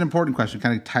I think it's an important question.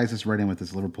 Kind of ties us right in with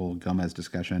this Liverpool Gomez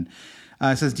discussion.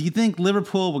 It says, do you think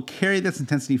Liverpool will carry this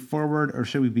intensity forward, or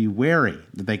should we be wary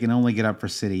that they can only get up for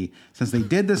City since they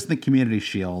did this in the Community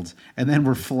Shield and then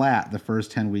were flat the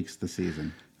first 10 weeks of the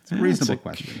season? It's a reasonable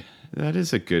question. That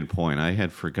is a good point. I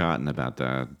had forgotten about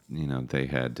that. They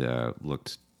had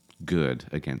looked good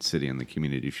against City in the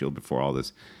Community Shield before all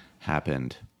this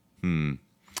happened.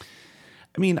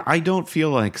 I don't feel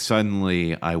like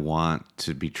suddenly I want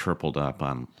to be tripled up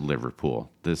on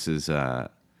Liverpool. This is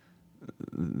not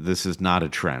a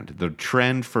trend. The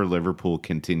trend for Liverpool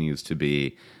continues to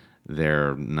be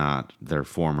they're not their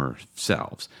former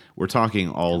selves. We're talking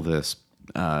all this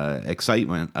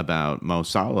excitement about Mo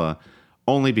Salah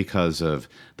only because of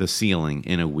the ceiling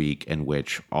in a week in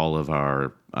which all of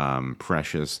our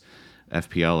precious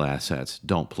FPL assets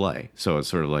don't play. So it's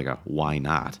sort of like a why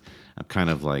not? I'm kind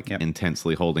of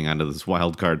intensely holding onto this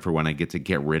wild card for when I get to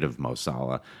get rid of Mo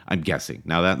Salah. I'm guessing.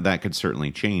 Now that could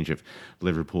certainly change if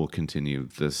Liverpool continue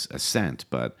this ascent,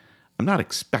 but I'm not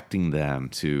expecting them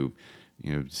to,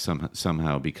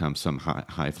 somehow become some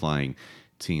high flying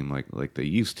team like they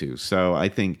used to. So I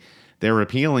think they're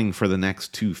appealing for the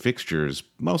next two fixtures,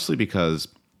 mostly because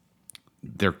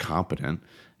they're competent,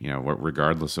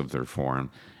 regardless of their form,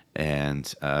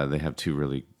 and they have two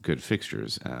really good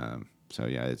fixtures. So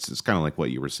yeah, it's kind of like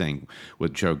what you were saying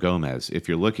with Joe Gomez. If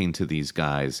you're looking to these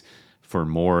guys for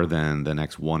more than the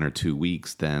next 1 or 2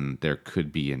 weeks, then there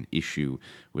could be an issue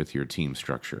with your team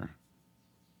structure.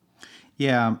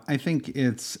 Yeah, I think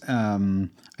it's. I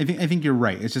think you're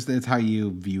right. It's how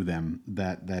you view them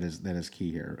that is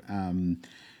key here.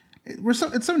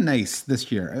 It's so nice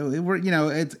this year.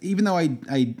 It's even though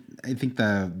I think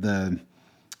the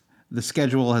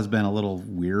schedule has been a little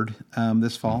weird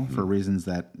this fall for reasons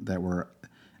that were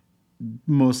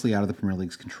mostly out of the Premier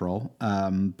League's control.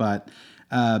 But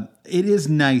it is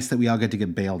nice that we all get to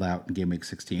get bailed out in game week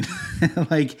 16.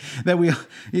 Like that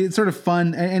it's sort of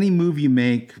fun. Any move you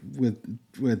make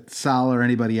with Salah or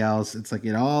anybody else, it's like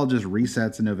it all just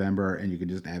resets in November and you can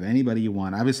just have anybody you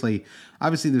want. Obviously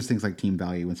there's things like team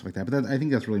value and stuff like that, but I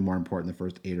think that's really more important the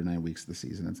first 8 or 9 weeks of the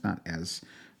season. It's not as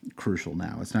crucial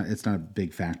now. It's not a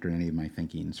big factor in any of my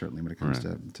thinking, certainly when it comes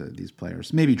to these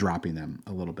players, maybe dropping them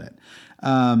a little bit.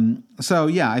 So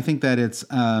yeah, I think that it's,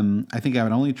 I think I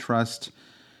would only trust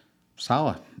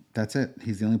Salah. That's it.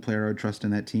 He's the only player I would trust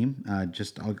in that team.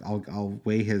 I'll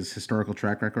weigh his historical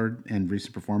track record and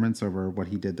recent performance over what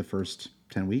he did the first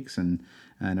 10 weeks and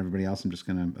everybody else I'm just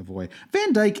going to avoid.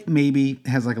 Van Dijk maybe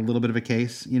has like a little bit of a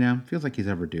case, feels like he's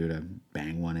overdue to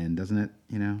bang one in, doesn't it?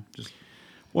 Just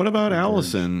what about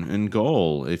Allison in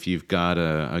goal? If you've got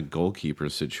a goalkeeper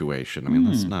situation, I mean,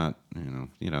 that's not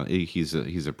he's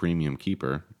a premium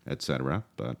keeper, etc.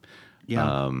 But yeah,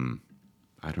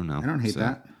 I don't know. I don't hate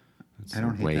that. I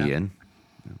don't hate weigh that. in.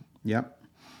 Yep,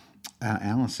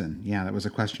 Allison. Yeah, that was a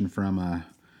question from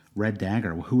Red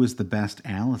Dagger. Who is the best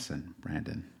Allison,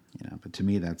 Brandon? But to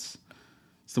me, it's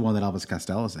the one that Elvis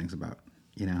Costello sings about.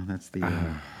 That's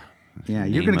the. Yeah,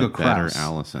 you're going to go Kraus.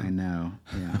 Allison. I know.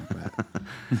 Yeah.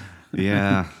 But.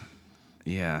 Yeah.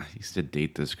 I used to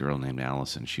date this girl named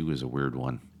Allison. She was a weird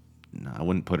one. No, I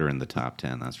wouldn't put her in the top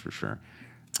 10, that's for sure.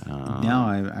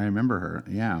 No, I remember her.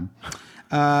 Yeah.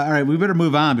 All right, we better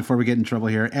move on before we get in trouble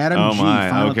here. Adam G,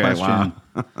 final question.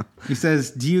 Wow. He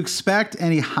says, do you expect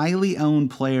any highly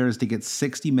owned players to get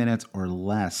 60 minutes or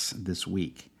less this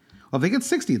week? Well, if they get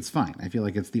 60, it's fine. I feel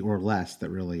like it's the or less that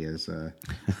really is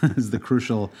is the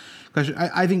crucial question.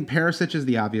 I think Perisic is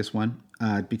the obvious one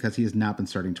because he has not been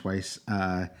starting twice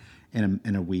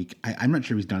in a week. I'm not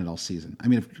sure he's done it all season. I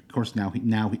mean, of course,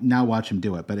 now watch him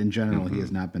do it. But in general, he has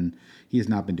not been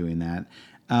doing that.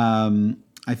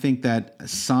 I think that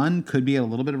Son could be at a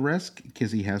little bit of risk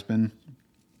because he has been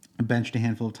benched a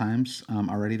handful of times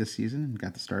already this season.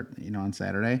 Got to start on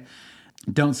Saturday.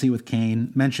 Don't see with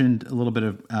Kane. Mentioned a little bit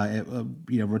of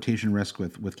rotation risk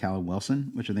with Callum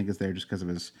Wilson, which I think is there just because of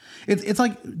his. It's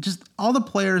like just all the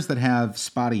players that have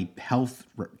spotty health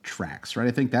tracks, right?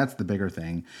 I think that's the bigger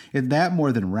thing. It's that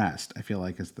more than rest. I feel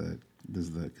like is the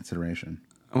consideration.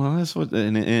 Well, that's what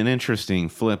an interesting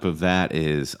flip of that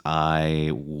is. I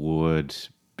would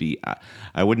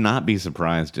not be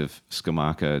surprised if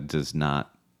Scamacca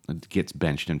gets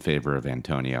benched in favor of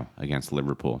Antonio against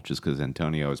Liverpool, just because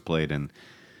Antonio has played in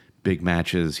big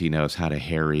matches. He knows how to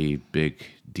harry big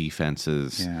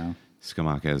defenses. Yeah.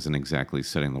 Scamacca isn't exactly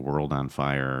setting the world on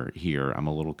fire here. I'm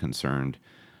a little concerned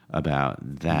about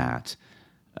that.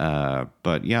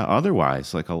 But yeah,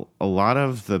 otherwise, like a lot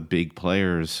of the big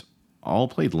players all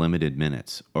played limited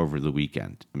minutes over the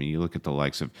weekend. I mean, you look at the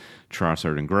likes of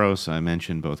Trossard and Gross, I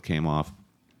mentioned, both came off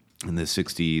in the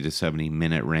 60 to 70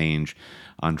 minute range.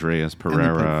 Andreas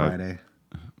Pereira. And Friday.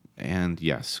 And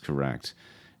yes, correct.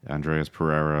 Andreas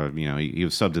Pereira, he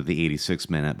was subbed at the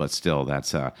 86th minute, but still,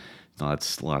 that's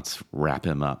let's wrap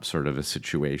him up sort of a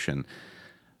situation.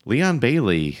 Leon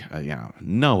Bailey,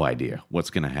 no idea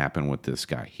what's going to happen with this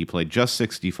guy. He played just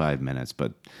 65 minutes,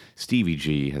 but Stevie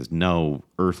G has no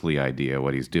earthly idea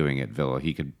what he's doing at Villa.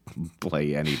 He could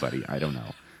play anybody. I don't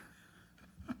know.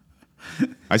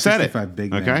 I said it.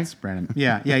 Big okay, minutes, Brandon.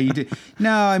 Yeah, you do.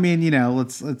 No, I mean,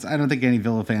 let's. I don't think any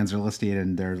Villa fans are listening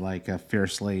and they're like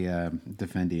fiercely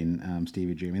defending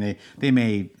Stevie G. I mean, they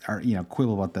may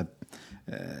quibble about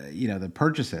the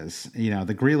purchases.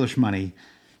 The Grealish money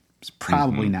has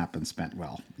probably not been spent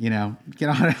well. Get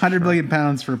 100 million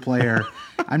pounds for a player.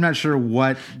 I'm not sure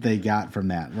what they got from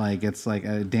that. Like it's like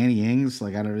Danny Ings.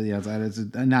 Like I don't really. It's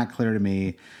not clear to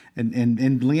me.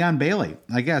 And Leon Bailey,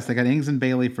 I guess they got Ings and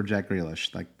Bailey for Jack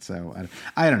Grealish. Like so,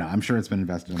 I don't know. I'm sure it's been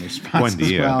invested in their spots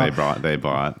as well. They bought. They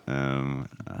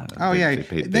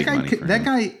paid that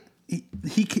guy.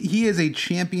 He is a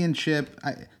championship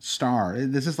star.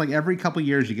 This is like every couple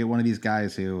years you get one of these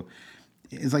guys who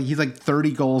is like he's like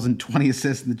 30 goals and 20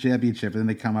 assists in the championship, and then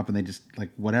they come up and they just like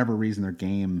whatever reason their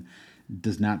game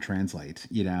does not translate,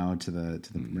 to the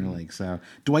Premier League. So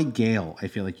Dwight Gale, I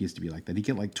feel like used to be like that. He'd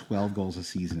get like 12 goals a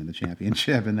season in the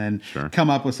championship, and then come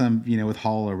up with some, with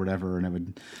Hull or whatever, and it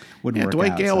wouldn't work.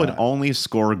 Dwight out, Gale would only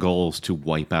score goals to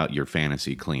wipe out your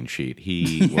fantasy clean sheet.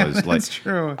 He was like, that's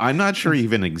true. I'm not sure he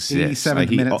even exists.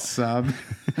 87-minute sub.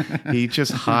 He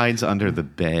just hides under the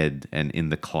bed and in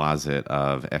the closet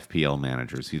of FPL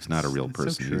managers. He's not a real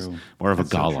person. So he's more of a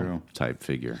Gollum so type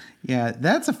figure. Yeah,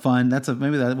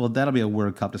 that'll be a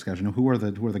World Cup discussion. Who are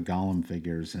the Gollum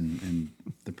figures in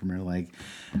the Premier League?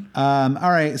 All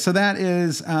right, so that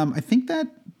is I think that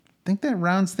think that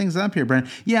rounds things up here,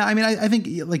 Brandon. Yeah, I mean, I think,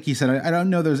 like you said, I don't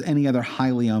know there's any other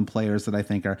highly owned players that I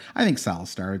think solid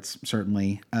starts,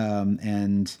 certainly.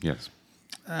 And Yes.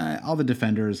 All the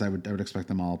defenders, I would expect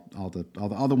them all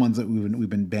the ones that we've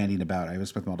been bandying about. I would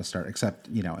expect them all to start, except,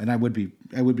 and I would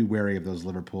be wary of those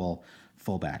Liverpool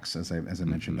fullbacks, as I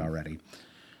mentioned already.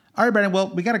 All right, Brandon. Well,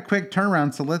 we got a quick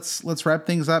turnaround, so let's wrap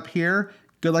things up here.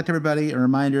 Good luck to everybody. A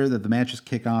reminder that the matches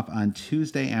kick off on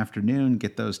Tuesday afternoon.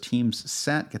 Get those teams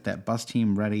set. Get that bus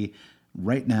team ready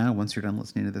right now once you're done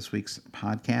listening to this week's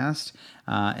podcast.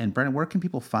 And Brandon, where can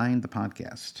people find the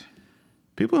podcast?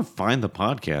 People can find the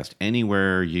podcast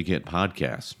anywhere you get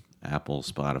podcasts. Apple,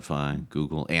 Spotify,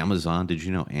 Google, Amazon. Did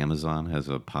you know Amazon has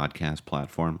a podcast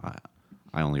platform?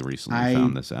 I only recently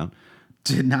found this out.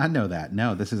 Did not know that.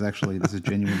 No, this is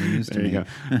genuinely news to me. There you go.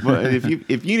 But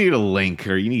if you need a link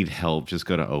or you need help, just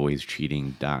go to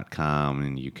alwayscheating.com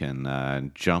and you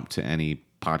can jump to any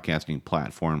podcasting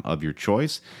platform of your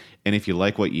choice. And if you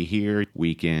like what you hear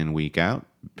week in, week out,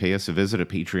 pay us a visit at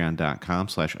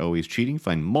patreon.com/alwayscheating.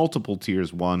 Find multiple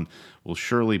tiers. One will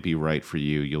surely be right for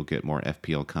you. You'll get more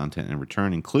FPL content in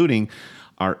return, including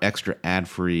our extra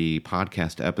ad-free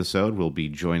podcast episode. We'll be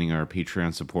joining our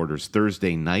Patreon supporters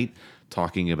Thursday night,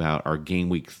 talking about our Game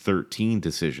Week 13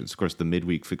 decisions. Of course, the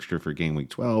midweek fixture for Game Week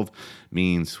 12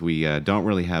 means we don't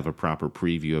really have a proper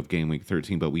preview of Game Week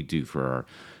 13, but we do for our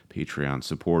Patreon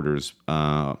supporters.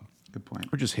 Good point.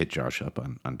 Or just hit Josh up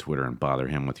on Twitter and bother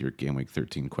him with your Game Week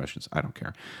 13 questions. I don't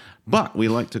care. But we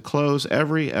like to close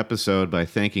every episode by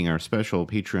thanking our special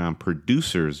Patreon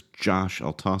producers. Josh,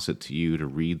 I'll toss it to you to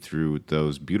read through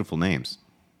those beautiful names.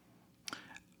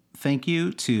 Thank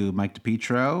you to Mike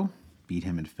DePietro. Beat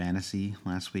him in fantasy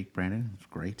last week, Brandon. It was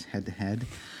great, head-to-head.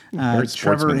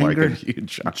 Trevor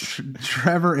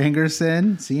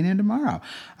Ingerson. Seeing him tomorrow.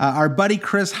 Our buddy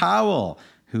Chris Howell,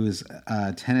 who's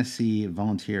Tennessee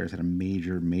Volunteers, had a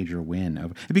major win.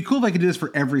 It'd be cool if I could do this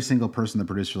for every single person on the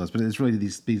producer list, but it's really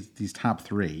these top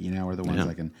three, are the ones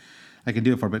I can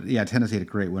do it for. But yeah, Tennessee had a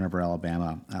great win over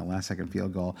Alabama, last second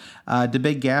field goal.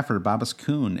 DeBig Gaffer, Babas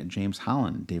Kuhn, James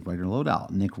Holland, Dave Wagner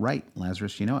Lodal, Nick Wright,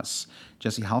 Lazarus Genoas,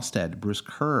 Jesse Halstead, Bruce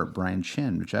Kerr, Brian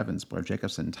Chin, Rich Evans, Blair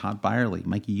Jacobson, Todd Byerly,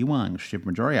 Mikey Yuang, Shiv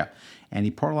Majoria,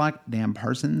 Andy Porlock, Dan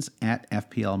Parsons at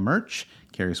FPL Merch,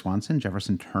 Kerry Swanson,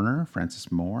 Jefferson Turner,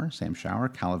 Francis Moore, Sam Shower,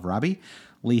 Kalev Robbie,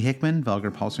 Lee Hickman,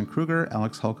 Velger Paulson Kruger,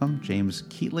 Alex Holcomb, James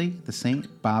Keatley, The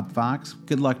Saint, Bob Fox.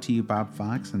 Good luck to you, Bob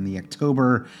Fox, in the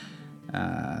October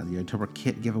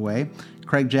kit giveaway.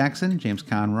 Craig Jackson, James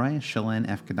Conroy, Shalyn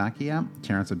F. Kadakia,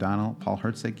 Terrence O'Donnell, Paul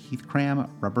Herzig, Heath Cram,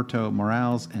 Roberto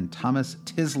Morales, and Thomas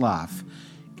Tisloff.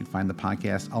 You can find the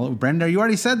podcast all over. Brendan, you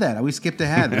already said that. We skipped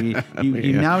ahead.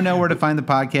 You now know where to find the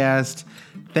podcast.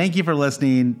 Thank you for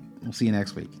listening. We'll see you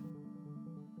next week.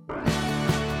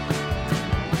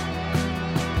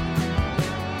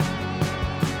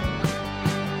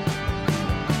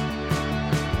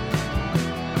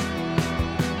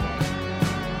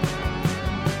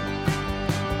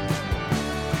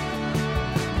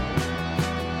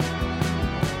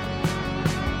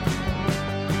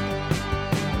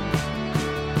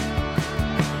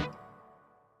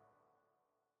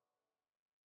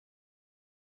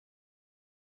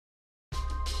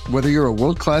 Whether you're a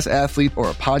world-class athlete or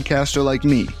a podcaster like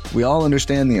me, we all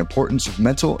understand the importance of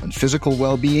mental and physical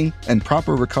well-being and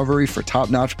proper recovery for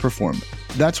top-notch performance.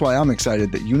 That's why I'm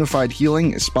excited that Unified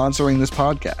Healing is sponsoring this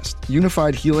podcast.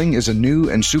 Unified Healing is a new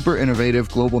and super innovative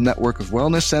global network of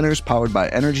wellness centers powered by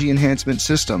Energy Enhancement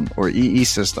System, or EE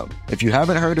System. If you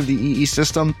haven't heard of the EE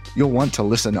System, you'll want to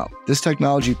listen up. This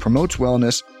technology promotes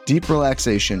wellness, deep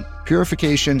relaxation,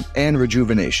 purification, and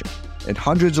rejuvenation. At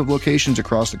hundreds of locations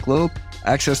across the globe,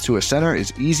 access to a center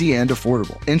is easy and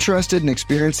affordable. Interested in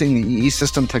experiencing the EE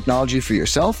System technology for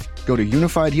yourself? Go to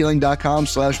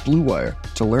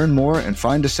unifydhealing.com/bluewire to learn more and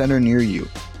find a center near you.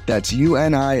 That's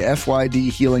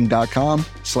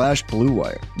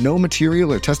unifydhealing.com/bluewire. No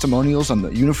material or testimonials on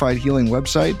the Unified Healing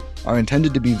website are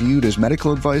intended to be viewed as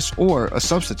medical advice or a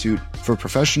substitute for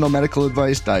professional medical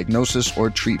advice, diagnosis,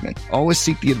 or treatment. Always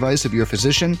seek the advice of your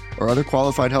physician or other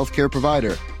qualified healthcare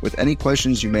provider with any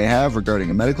questions you may have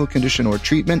regarding a medical condition or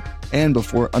treatment and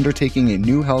before undertaking a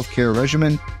new healthcare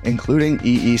regimen, including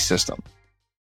EE System.